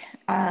fork,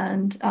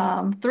 and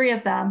 3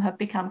 of them have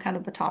become kind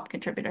of the top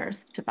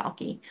contributors to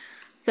Valky.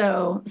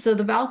 So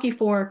the Valky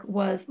fork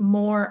was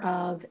more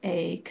of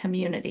a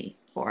community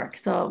fork.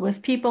 So it was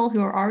people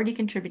who were already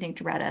contributing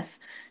to Redis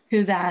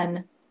who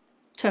then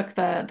took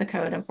the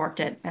code and forked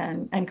it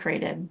and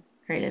created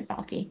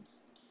Valky.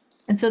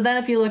 And so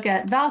then if you look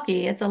at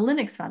Valky, it's a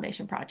Linux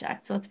Foundation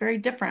project. So it's very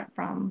different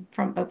from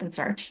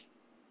OpenSearch.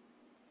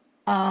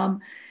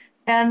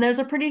 And there's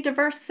a pretty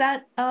diverse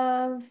set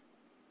of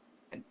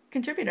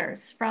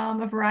contributors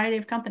from a variety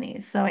of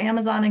companies. So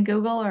Amazon and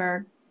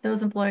Google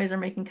those employees are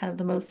making kind of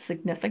the most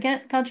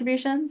significant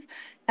contributions.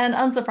 And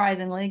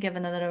unsurprisingly,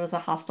 given that it was a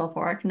hostile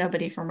fork,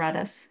 nobody from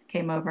Redis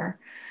came over.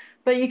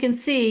 But you can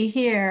see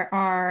here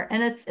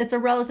and it's a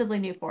relatively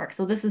new fork.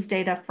 So this is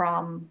data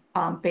from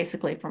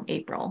basically from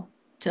April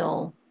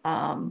till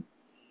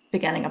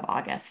beginning of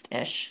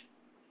August-ish,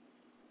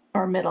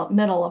 or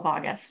middle of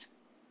August.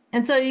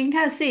 And so you can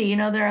kind of see,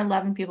 there are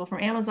 11 people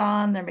from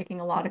Amazon. They're making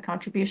a lot of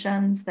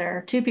contributions. There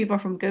are 2 people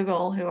from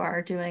Google who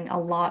are doing a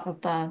lot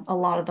of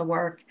the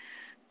work.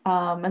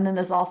 And then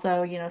there's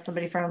also,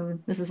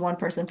 this is one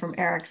person from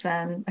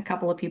Ericsson, a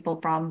couple of people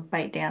from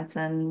ByteDance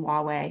and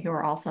Huawei who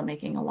are also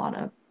making a lot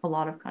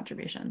of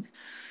contributions.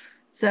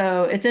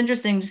 So it's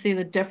interesting to see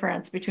the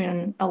difference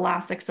between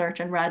Elasticsearch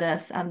and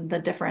Redis and the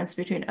difference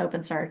between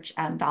OpenSearch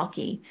and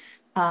Valky,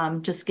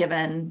 just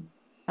given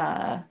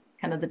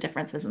kind of the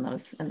differences in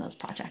those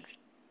projects.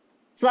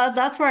 So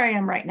that's where I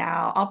am right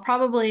now.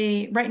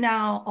 Right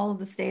now, all of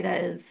this data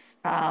is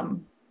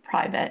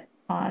private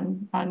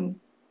on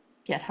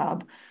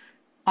GitHub.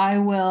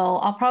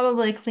 I'll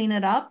probably clean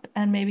it up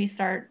and maybe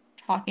start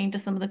talking to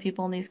some of the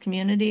people in these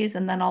communities,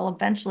 and then I'll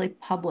eventually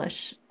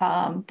publish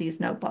these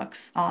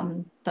notebooks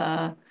on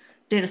the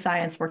data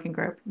science working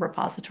group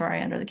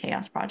repository under the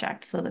CHAOSS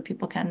project so that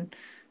people can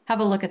have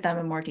a look at them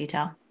in more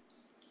detail.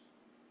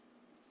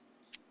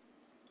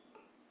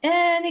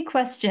 Any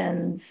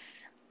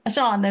questions?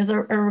 Sean, there's a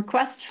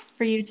request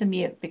for you to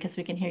mute because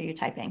we can hear you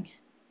typing.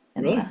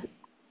 Really?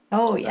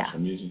 Oh, yeah. That's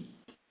amusing.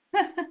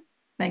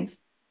 Thanks.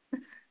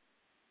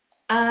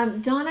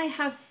 Dawn, I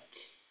have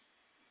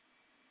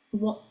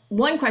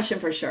one question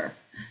for sure.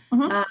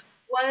 Mhm.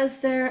 Was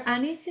there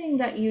anything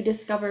that you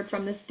discovered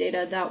from this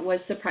data that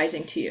was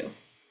surprising to you?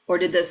 Or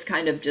did this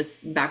kind of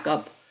just back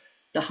up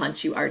the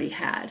hunch you already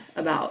had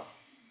about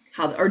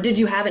or did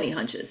you have any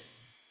hunches?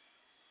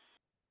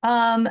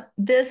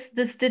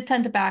 This did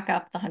tend to back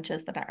up the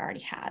hunches that I already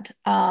had.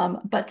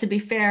 But to be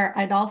fair,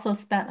 I'd also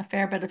spent a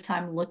fair bit of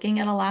time looking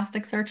at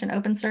Elasticsearch and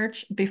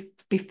OpenSearch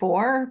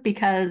before,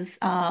 because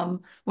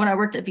when I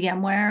worked at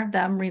VMware,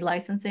 them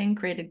relicensing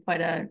created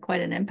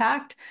quite an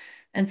impact.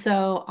 And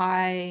so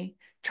I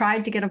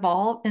tried to get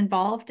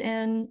involved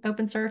in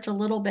OpenSearch a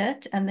little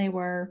bit, and they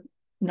were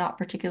not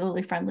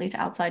particularly friendly to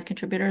outside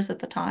contributors at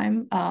the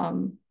time.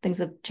 Things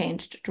have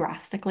changed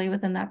drastically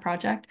within that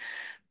project.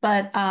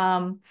 But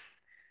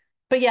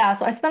yeah,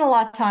 so I spent a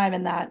lot of time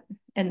in that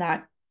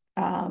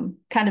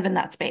kind of in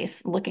that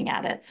space looking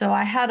at it. So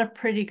I had a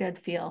pretty good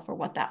feel for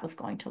what that was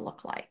going to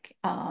look like,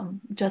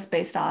 just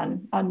based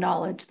on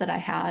knowledge that I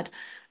had.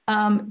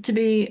 To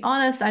be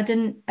honest, I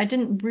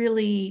didn't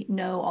really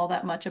know all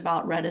that much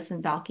about Redis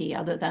and Valky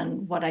other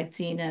than what I'd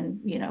seen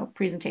in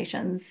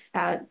presentations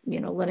at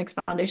Linux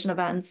Foundation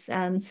events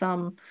and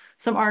some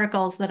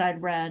articles that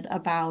I'd read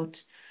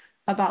about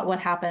what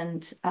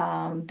happened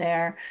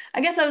there.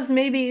 I guess I was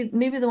maybe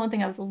the one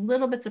thing I was a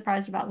little bit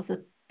surprised about was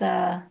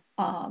that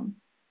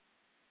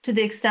to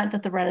the extent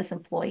that the Redis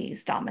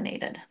employees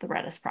dominated the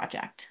Redis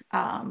project,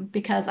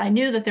 because I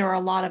knew that there were a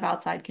lot of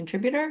outside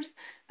contributors.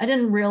 I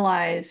didn't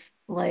realize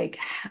there.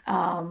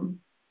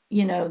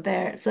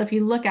 So if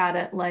you look at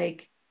it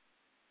sorry,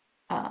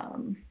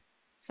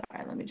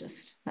 that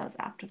was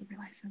after the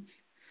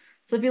relicense.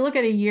 So if you look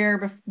at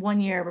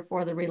 1 year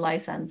before the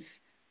relicense,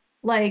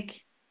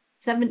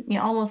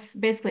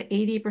 almost basically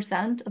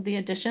 80% of the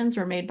additions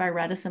were made by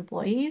Redis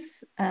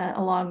employees,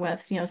 along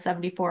with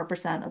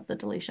 74% of the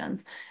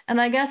deletions. And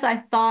I guess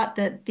I thought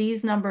that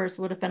these numbers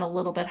would have been a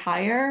little bit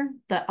higher,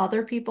 the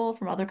other people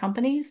from other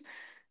companies.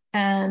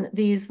 And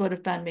these would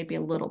have been maybe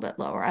a little bit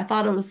lower. I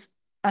thought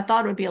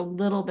it would be a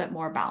little bit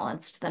more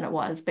balanced than it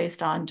was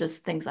based on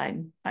just things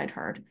I'd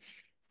heard.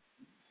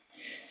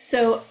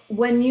 So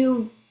when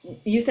you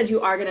said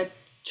you are going to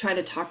try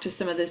to talk to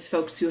some of those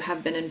folks who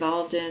have been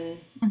involved in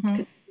Mm-hmm.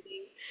 contributing,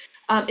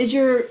 is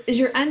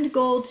your end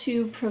goal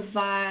to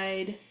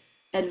provide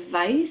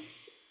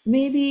advice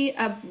maybe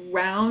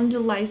around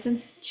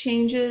license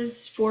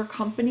changes for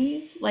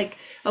companies? Like,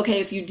 okay,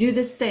 if you do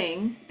this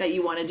thing that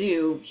you want to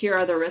do, here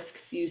are the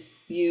risks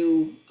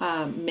you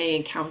may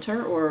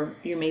encounter or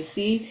you may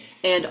see,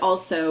 and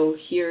also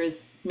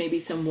here's maybe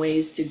some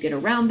ways to get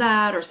around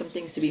that or some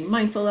things to be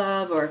mindful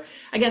of. Or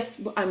I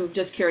guess I'm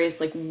just curious,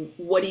 like,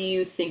 what do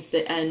you think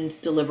the end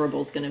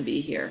deliverable is going to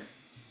be here?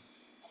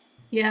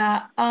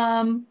 Yeah.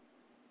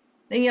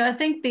 I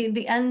think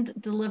the end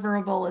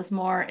deliverable is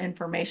more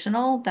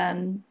informational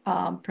than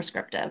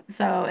prescriptive.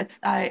 So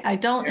I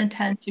don't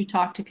intend to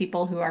talk to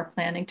people who are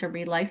planning to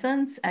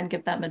relicense and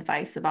give them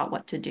advice about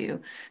what to do,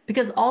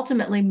 because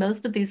ultimately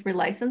most of these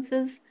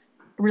relicensing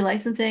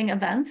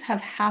events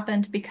have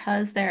happened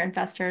because their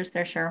investors,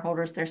 their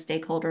shareholders, their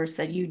stakeholders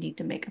said you need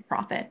to make a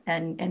profit,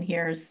 and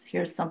here's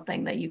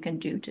something that you can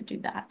do to do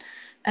that.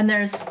 And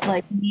there's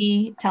like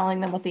me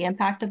telling them what the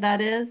impact of that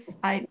is.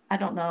 I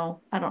don't know.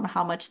 I don't know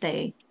how much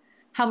they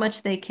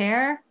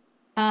care.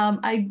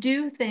 I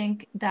do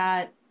think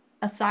that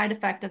a side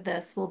effect of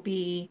this will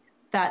be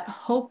that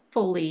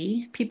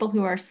hopefully people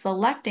who are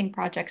selecting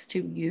projects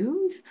to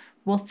use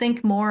will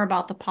think more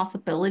about the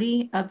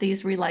possibility of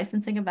these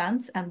relicensing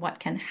events and what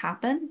can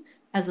happen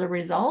as a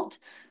result.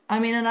 I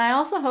mean, and I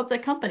also hope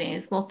that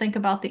companies will think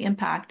about the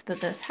impact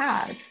that this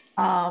has.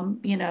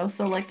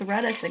 So like the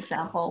Redis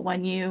example,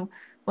 when you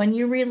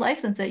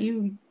relicense it,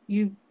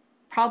 you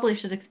probably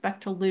should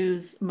expect to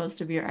lose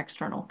most of your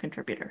external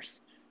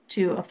contributors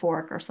to a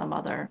fork or some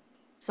other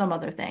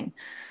thing.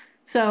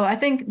 So I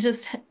think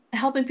just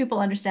helping people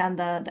understand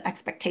the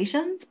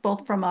expectations,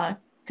 both from a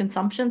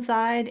consumption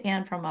side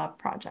and from a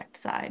project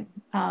side.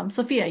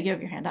 Sophia, you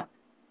have your hand up.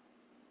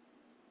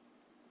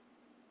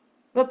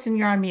 Whoops, and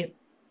you're on mute.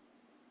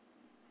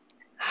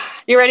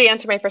 You ready to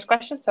answer my first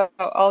question? So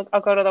I'll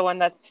go to the one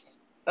that's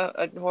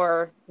a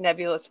more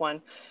nebulous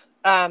one.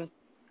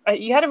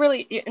 You had a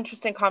really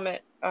interesting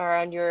comment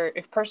around your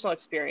personal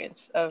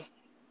experience of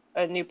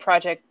a new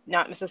project,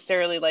 not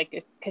necessarily like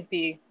it could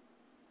be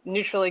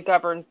neutrally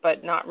governed,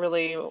 but not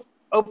really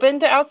open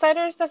to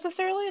outsiders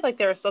necessarily. Like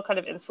they were still kind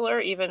of insular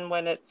even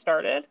when it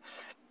started.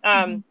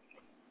 Mhm.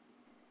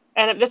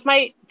 And this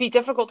might be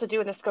difficult to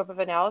do in the scope of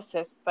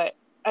analysis, but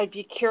I'd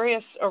be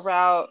curious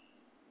around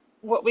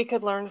what we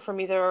could learn from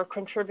either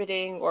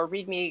contributing or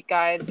README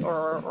guides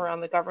or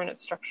around the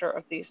governance structure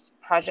of these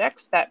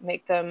projects that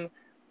make them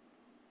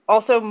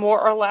also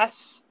more or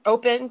less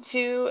open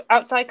to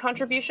outside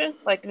contribution.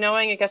 Like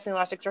knowing, I guess in the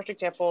Elasticsearch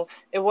example,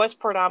 it was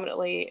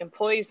predominantly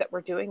employees that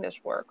were doing this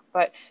work,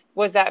 but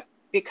was that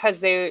because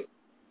they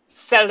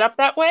set it up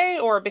that way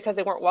or because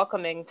they weren't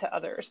welcoming to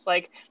others?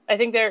 Like I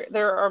think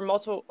there are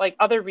multiple like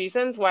other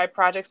reasons why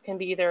projects can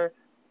be either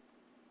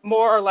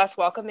more or less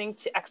welcoming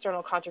to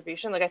external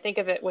contribution. Like I think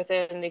of it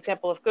within the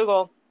example of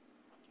Google,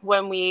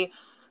 when we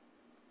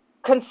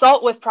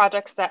consult with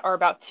projects that are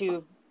about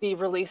to be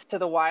released to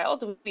the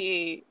wild,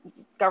 the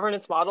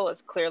governance model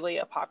is clearly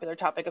a popular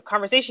topic of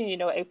conversation. You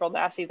know, April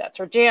Massey, that's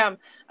her jam.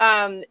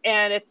 And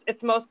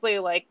it's mostly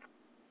like,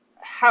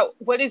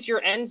 what is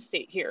your end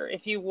state here?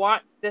 If you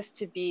want this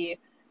to be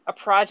a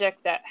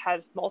project that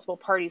has multiple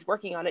parties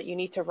working on it, you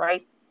need to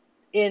write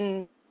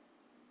in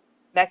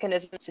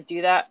mechanisms to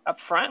do that up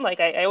front.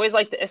 Like I always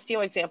like the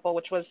Istio example,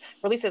 which was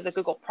released as a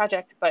Google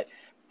project, but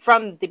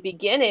from the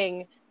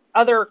beginning,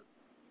 other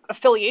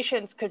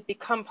affiliations could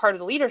become part of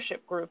the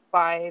leadership group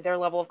by their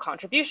level of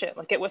contribution.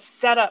 Like it was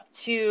set up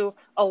to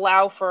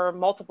allow for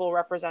multiple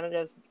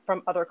representatives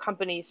from other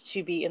companies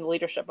to be in the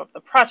leadership of the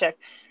project.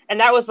 And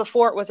that was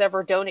before it was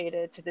ever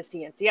donated to the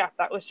CNCF.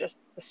 That was just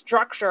the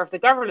structure of the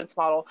governance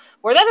model,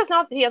 where that is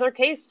not the other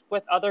case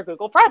with other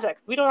Google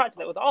projects. We don't have to do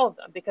that with all of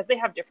them because they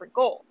have different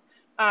goals.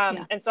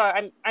 Yeah. And so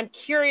I'm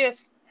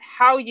curious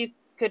how you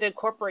could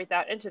incorporate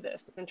that into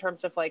this in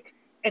terms of like,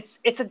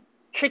 it's a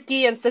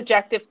tricky and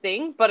subjective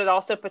thing, but it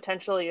also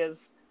potentially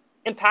is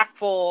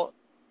impactful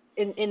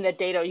in the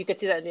data. You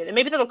could see that in data. And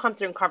maybe that'll come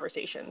through in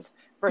conversations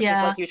versus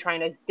Yeah. like you trying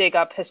to dig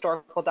up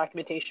historical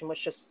documentation,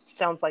 which just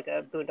sounds like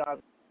a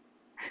boondoggle.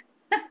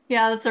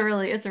 Yeah, it's a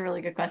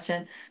really good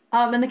question.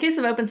 In the case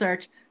of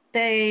OpenSearch,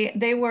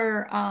 they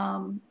were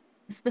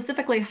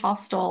specifically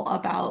hostile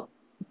about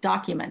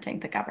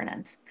documenting the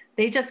governance.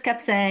 They just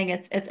kept saying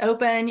it's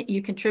open,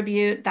 you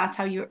contribute, that's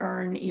how you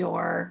earn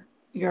your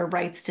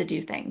rights to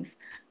do things.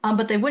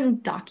 But they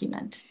wouldn't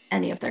document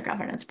any of their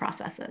governance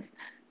processes.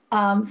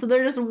 So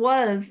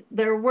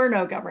there were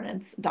no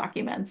governance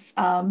documents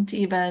to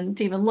even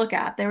look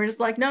at. They were just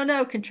like,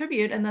 no,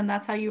 contribute, and then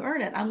that's how you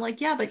earn it. I'm like,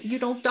 yeah, but you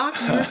don't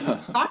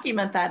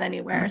document that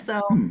anywhere.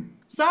 So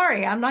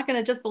sorry, I'm not going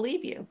to just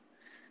believe you.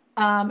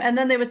 And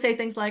then they would say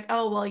things like,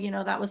 oh,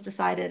 well, that was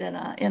decided in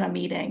a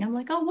meeting. I'm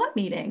like, oh, what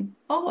meeting?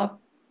 Oh, a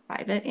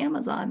private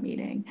Amazon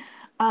meeting.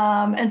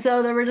 And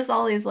so there were just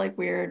all these like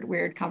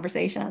weird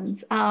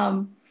conversations.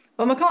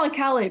 But I'm calling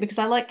Callie because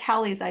I like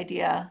Callie's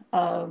idea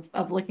of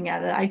looking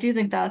at it. I do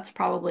think that's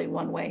probably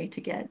one way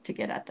to get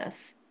at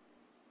this.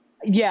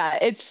 Yeah,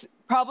 it's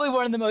probably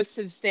one of the most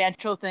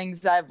substantial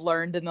things I've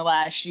learned in the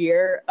last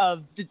year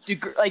of the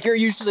degree. Like you're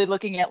usually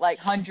looking at like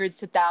hundreds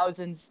to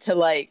thousands to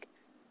like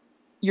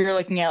you're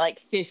looking at like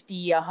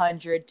 50,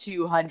 100,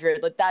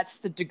 200. Like that's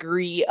the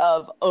degree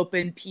of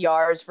open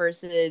PRs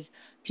versus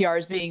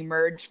PRs being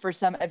merged for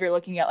some if you're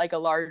looking at like a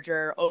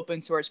larger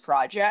open source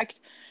project.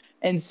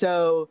 And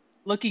so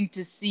looking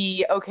to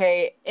see,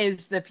 okay,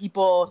 is the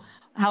people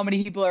how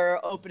many people are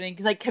opening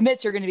because like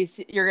commits are going to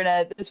be you're going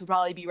to this would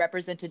probably be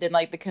represented in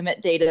like the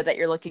commit data that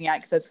you're looking at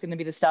because that's going to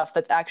be the stuff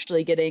that's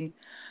actually getting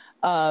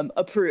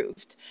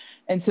approved.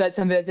 And so that's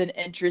something that's been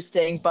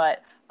interesting,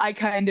 but I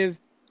kind of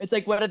it's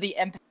like what are the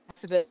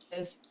impacts of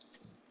this?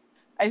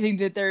 I think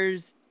that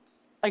there's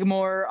like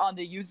more on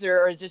the user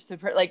or just the,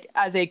 like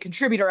as a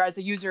contributor, as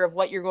a user of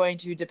what you're going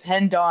to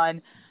depend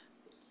on.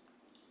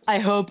 I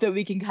hope that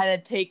we can kind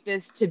of take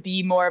this to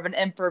be more of an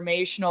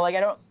informational, like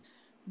I don't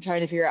I'm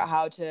trying to figure out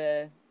how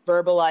to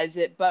verbalize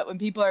it, but when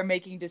people are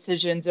making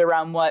decisions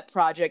around what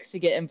projects to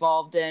get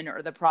involved in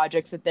or the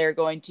projects that they're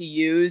going to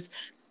use,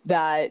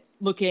 that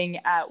looking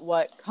at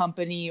what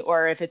company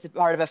or if it's a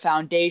part of a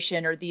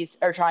foundation or these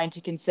are trying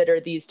to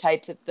consider these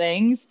types of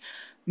things,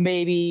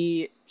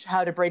 maybe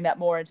how to bring that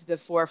more into the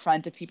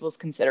forefront of people's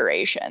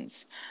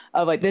considerations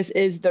of like this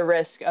is the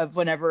risk of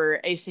whenever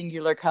a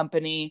singular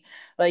company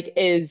like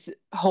is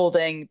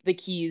holding the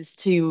keys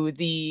to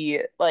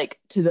the like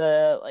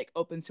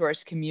open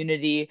source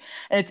community.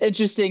 And it's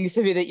interesting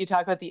to me that you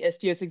talk about the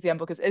Istios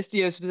example because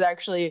Istios was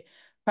actually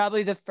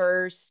probably the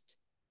first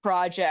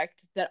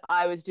project that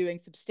I was doing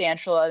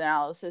substantial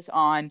analysis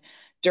on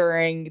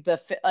during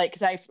like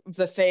because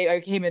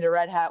I came into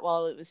Red Hat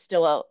while it was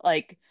still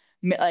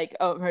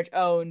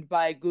owned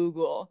by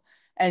Google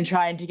and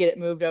trying to get it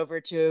moved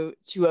over to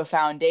a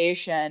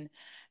foundation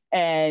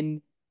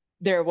and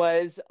there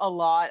was a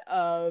lot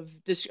of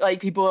just like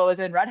people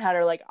within Red Hat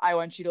are like, I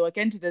want you to look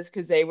into this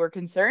because they were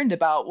concerned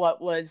about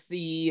what was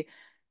the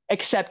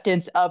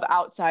acceptance of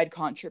outside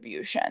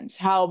contributions.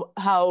 How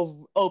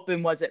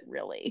open was it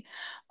really?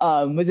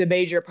 Was a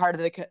major part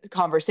of the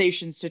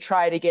conversations to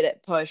try to get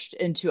it pushed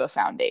into a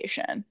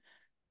foundation.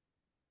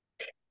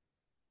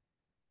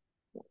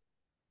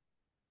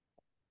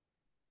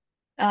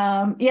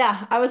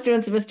 Yeah, I was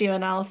doing some Istio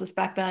analysis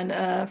back then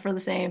for the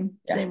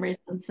Yeah. same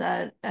reasons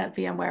at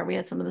VMware. We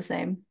had some of the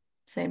same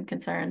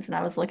concerns, and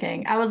I was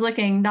looking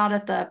not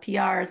at the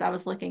PRs, I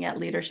was looking at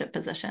leadership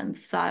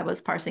positions. So I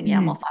was parsing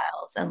YAML Mhm.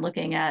 files and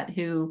looking at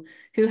who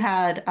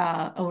had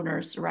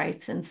owners'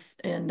 rights and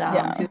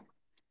Yeah. who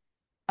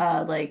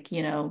like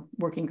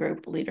working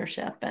group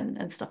leadership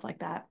and stuff like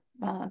that.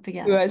 But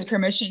yeah, Who that's has interesting.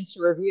 permissions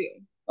to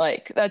review?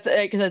 Like that's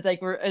because that's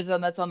like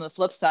that's on the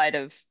flip side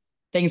of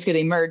things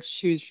getting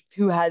merged.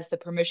 Who has the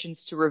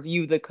permissions to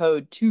review the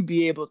code to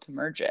be able to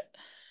merge it?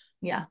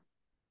 Yeah.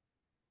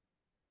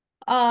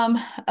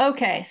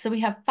 Okay, so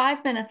we have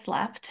 5 minutes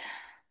left.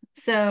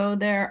 So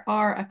there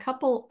are a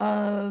couple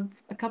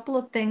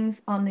of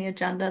things on the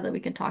agenda that we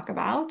can talk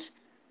about.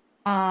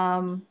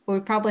 But we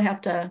probably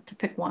have to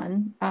pick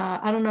one.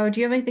 I don't know. Do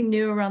you have anything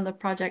new around the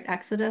Project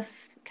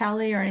Exodus,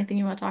 Callie, or anything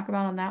you want to talk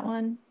about on that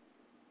one?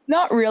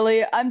 Not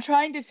really. I'm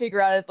trying to figure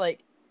out if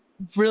like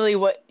really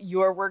what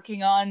you're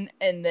working on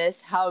in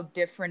this, how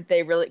different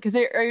they really because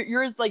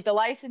yours like the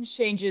license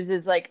changes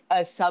is like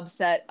a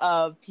subset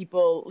of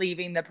people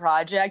leaving the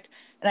project,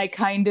 and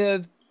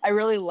I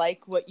really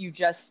like what you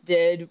just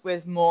did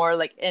with more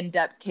like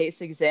in-depth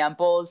case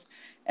examples.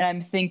 And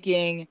I'm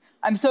thinking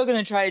I'm still going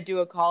to try to do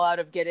a call out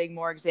of getting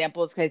more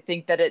examples because I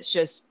think that it's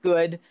just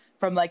good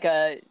from like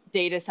a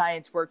data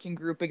science working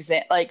group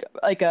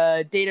like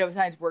a data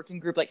science working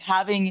group like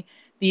having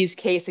these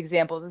case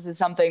examples. This is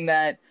something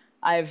that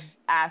I've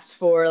asked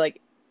for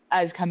like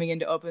as coming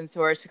into open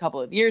source a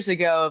couple of years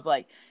ago of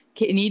like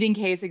needing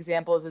case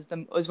examples is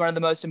one of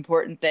the most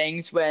important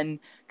things when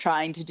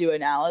trying to do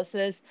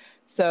analysis.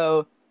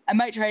 So I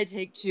might try to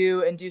take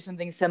two and do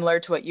something similar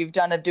to what you've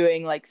done of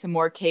doing like some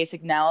more case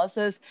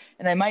analysis.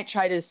 And I might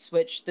try to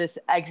switch this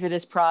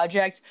Exodus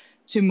project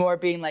to more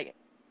being like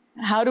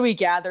how do we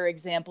gather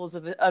examples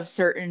of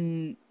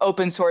certain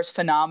open source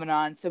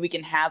phenomenon so we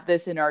can have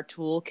this in our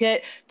toolkit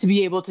to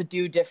be able to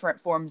do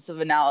different forms of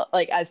analysis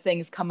like as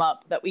things come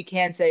up that we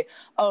can say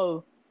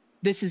oh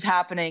this is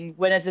happening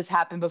when has this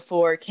happened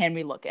before can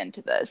we look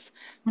into this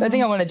so I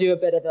think I Mhm. want to do a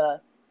bit of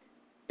a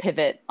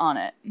pivot on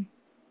it.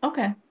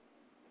 Okay.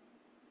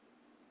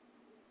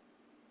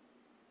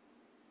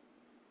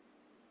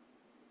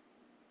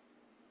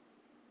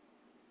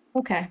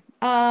 Okay.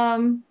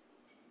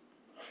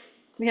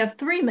 We have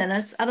 3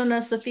 minutes. I don't know,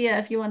 Sophia,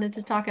 if you wanted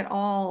to talk at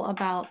all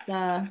about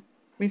the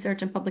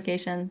research and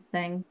publication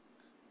thing.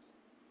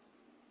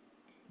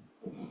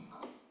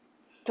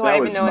 Do That I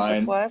even was know what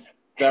this mine. was?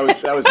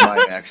 That was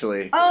mine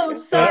actually. Oh,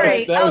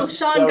 sorry. That Oh, was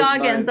Sean that was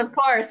Goggins, mine. of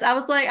course. I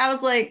was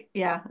like,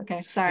 yeah, okay,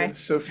 sorry.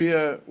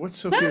 Sophia, what's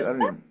Sophia? I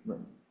don't even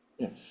remember.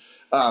 Yeah.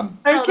 I'm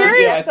Oh, that's curious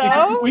Yeah, I think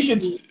though. we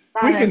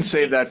that can is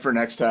save that for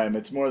next time.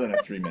 It's more than a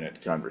 3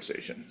 minute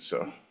conversation.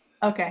 So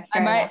okay. I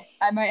Fair might enough.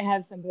 I might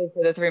have something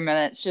for the 3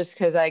 minutes just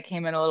because I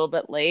came in a little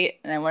bit late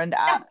and I wanted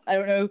to Yeah. ask, I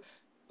don't know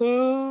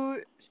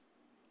who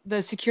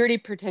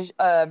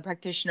the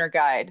practitioner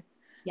guide.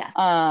 Yes.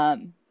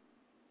 Um,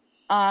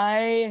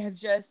 I have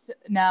just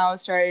now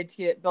started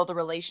to build a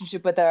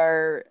relationship with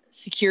our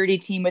security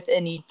team with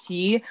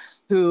NET,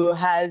 who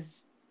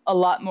has a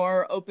lot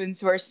more open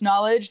source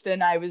knowledge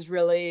than I was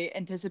really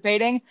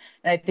anticipating.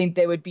 And I think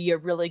they would be a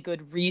really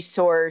good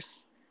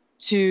resource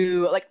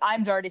to, like,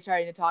 I'm already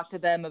starting to talk to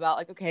them about,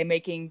 like, okay,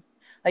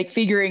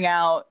 figuring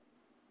out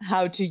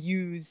how to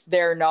use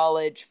their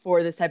knowledge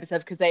for this type of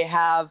stuff because they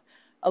have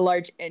a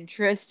large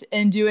interest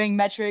in doing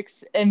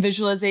metrics and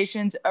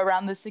visualizations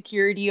around the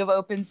security of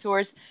open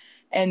source.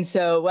 And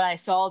so when I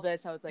saw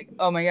this, I was like,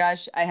 oh my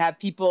gosh, I have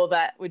people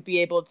that would be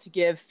able to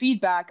give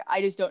feedback.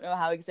 I just don't know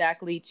how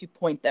exactly to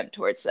point them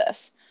towards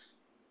this.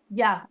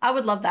 Yeah, I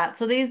would love that.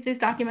 So these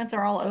documents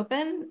are all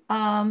open.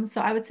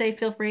 So I would say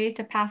feel free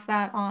to pass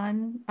that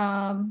on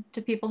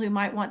to people who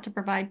might want to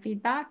provide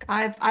feedback.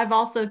 I've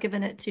also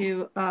given it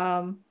to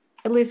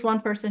at least one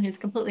person who's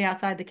completely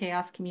outside the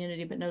CHAOSS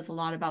community but knows a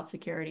lot about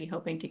security,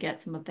 hoping to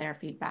get some of their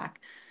feedback.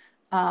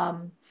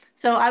 Um,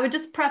 so I would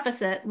just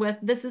preface it with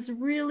this is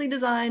really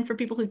designed for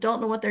people who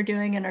don't know what they're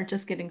doing and are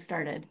just getting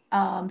started.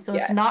 So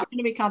it's Yes. not going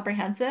to be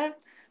comprehensive,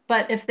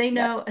 but if they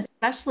know, Yes.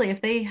 especially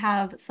if they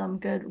have some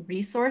good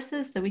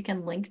resources that we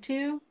can link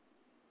to,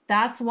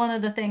 that's one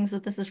of the things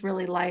that this is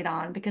really light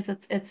on because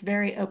it's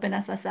very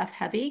OpenSSF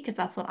heavy because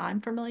that's what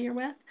I'm familiar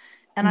with.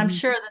 And I'm Mhm.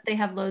 sure that they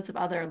have loads of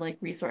other like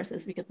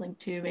resources we could link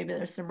to. Maybe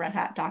there's some Red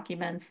Hat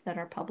documents that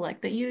are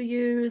public that you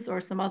use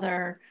or some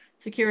other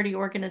security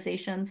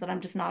organizations that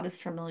I'm just not as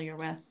familiar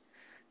with.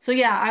 So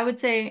yeah, I would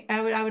say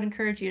I would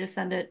encourage you to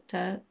send it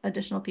to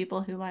additional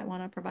people who might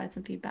want to provide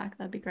some feedback.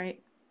 That'd be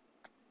great.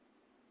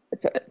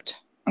 Perfect.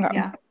 Okay.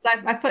 Yeah. So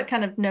I put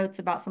kind of notes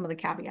about some of the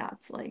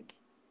caveats, like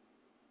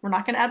we're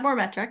not going to add more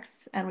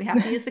metrics and we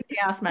have to use the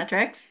chaos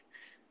metrics.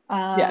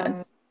 Yes.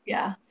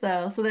 Yeah,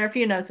 so there are a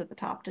few notes at the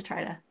top to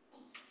try to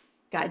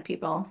guide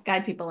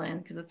people in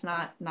because it's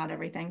not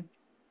everything.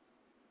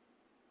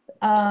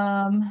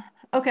 Um,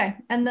 okay,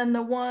 and then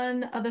the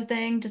one other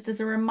thing, just as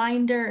a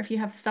reminder, if you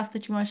have stuff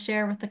that you want to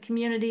share with the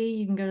community,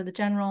 you can go to the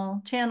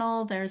general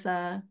channel. There's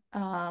a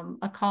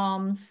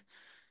comms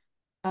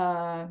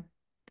uh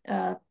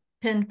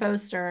pinned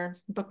post or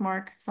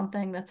bookmark,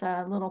 something that's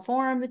a little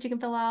form that you can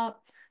fill out.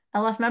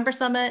 LF Member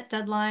Summit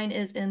deadline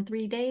is in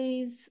 3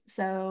 days.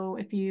 So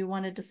if you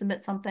wanted to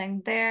submit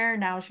something there,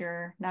 now's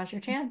your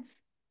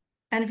chance.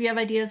 And if you have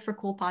ideas for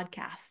cool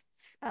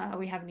podcasts,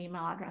 we have an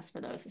email address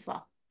for those as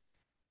well.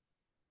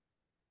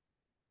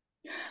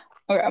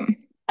 Okay.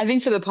 I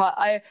think for the pot,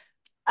 I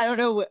don't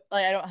know what,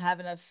 like I don't have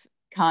enough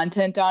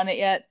content on it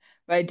yet,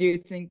 but I do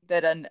think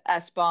that an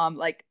SBOM,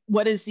 like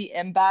what is the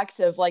impact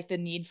of like the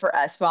need for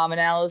SBOM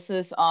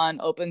analysis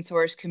on open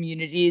source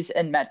communities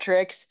and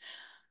metrics?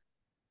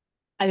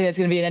 I think it's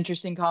going to be an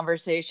interesting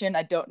conversation.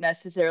 I don't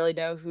necessarily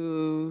know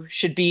who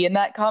should be in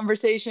that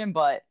conversation,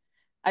 but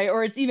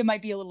or it's even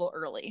might be a little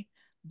early,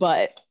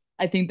 but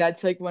I think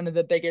that's like one of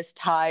the biggest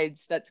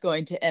tides that's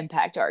going to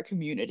impact our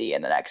community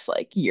in the next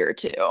like year or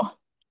two.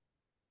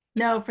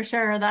 No, for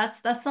sure.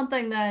 That's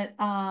something that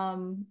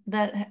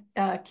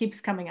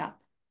keeps coming up.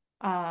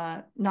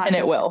 Not And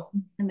it just will.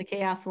 in the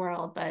chaos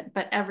world, but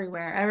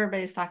everywhere.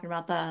 Everybody's talking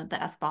about the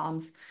S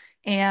bombs.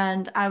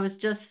 And I was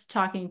just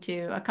talking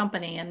to a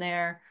company and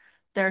they're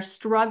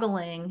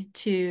struggling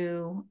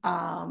to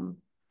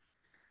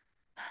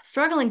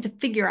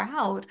figure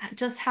out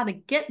just how to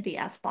get the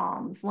S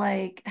bombs,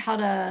 like how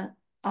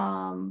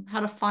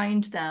to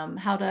find them,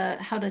 how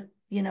to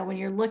when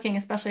you're looking,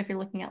 especially if you're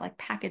looking at like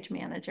package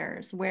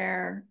managers,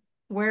 where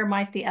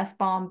might the S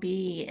bomb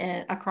be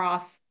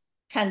across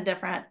 10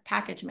 different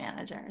package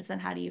managers,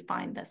 and how do you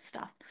find this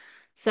stuff?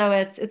 So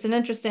it's an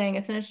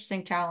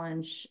interesting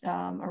challenge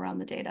around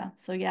the data.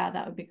 So yeah,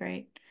 that would be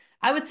great.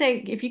 I would say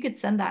if you could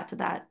send that to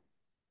that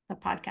the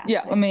podcast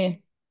Yeah, let thing,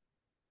 me.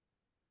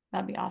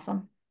 that'd be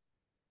awesome.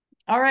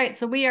 All right,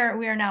 so we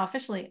are now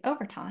officially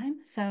over time.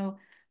 So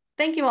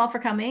thank you all for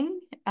coming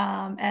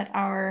at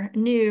our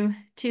new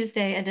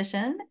Tuesday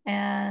edition.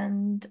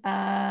 And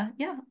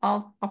yeah,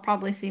 I'll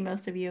probably see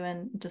most of you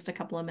in just a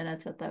couple of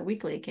minutes at the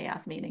weekly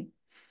chaos meeting.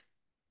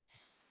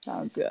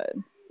 Sounds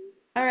good.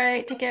 All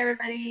right, take care,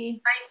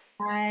 everybody.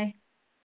 Bye.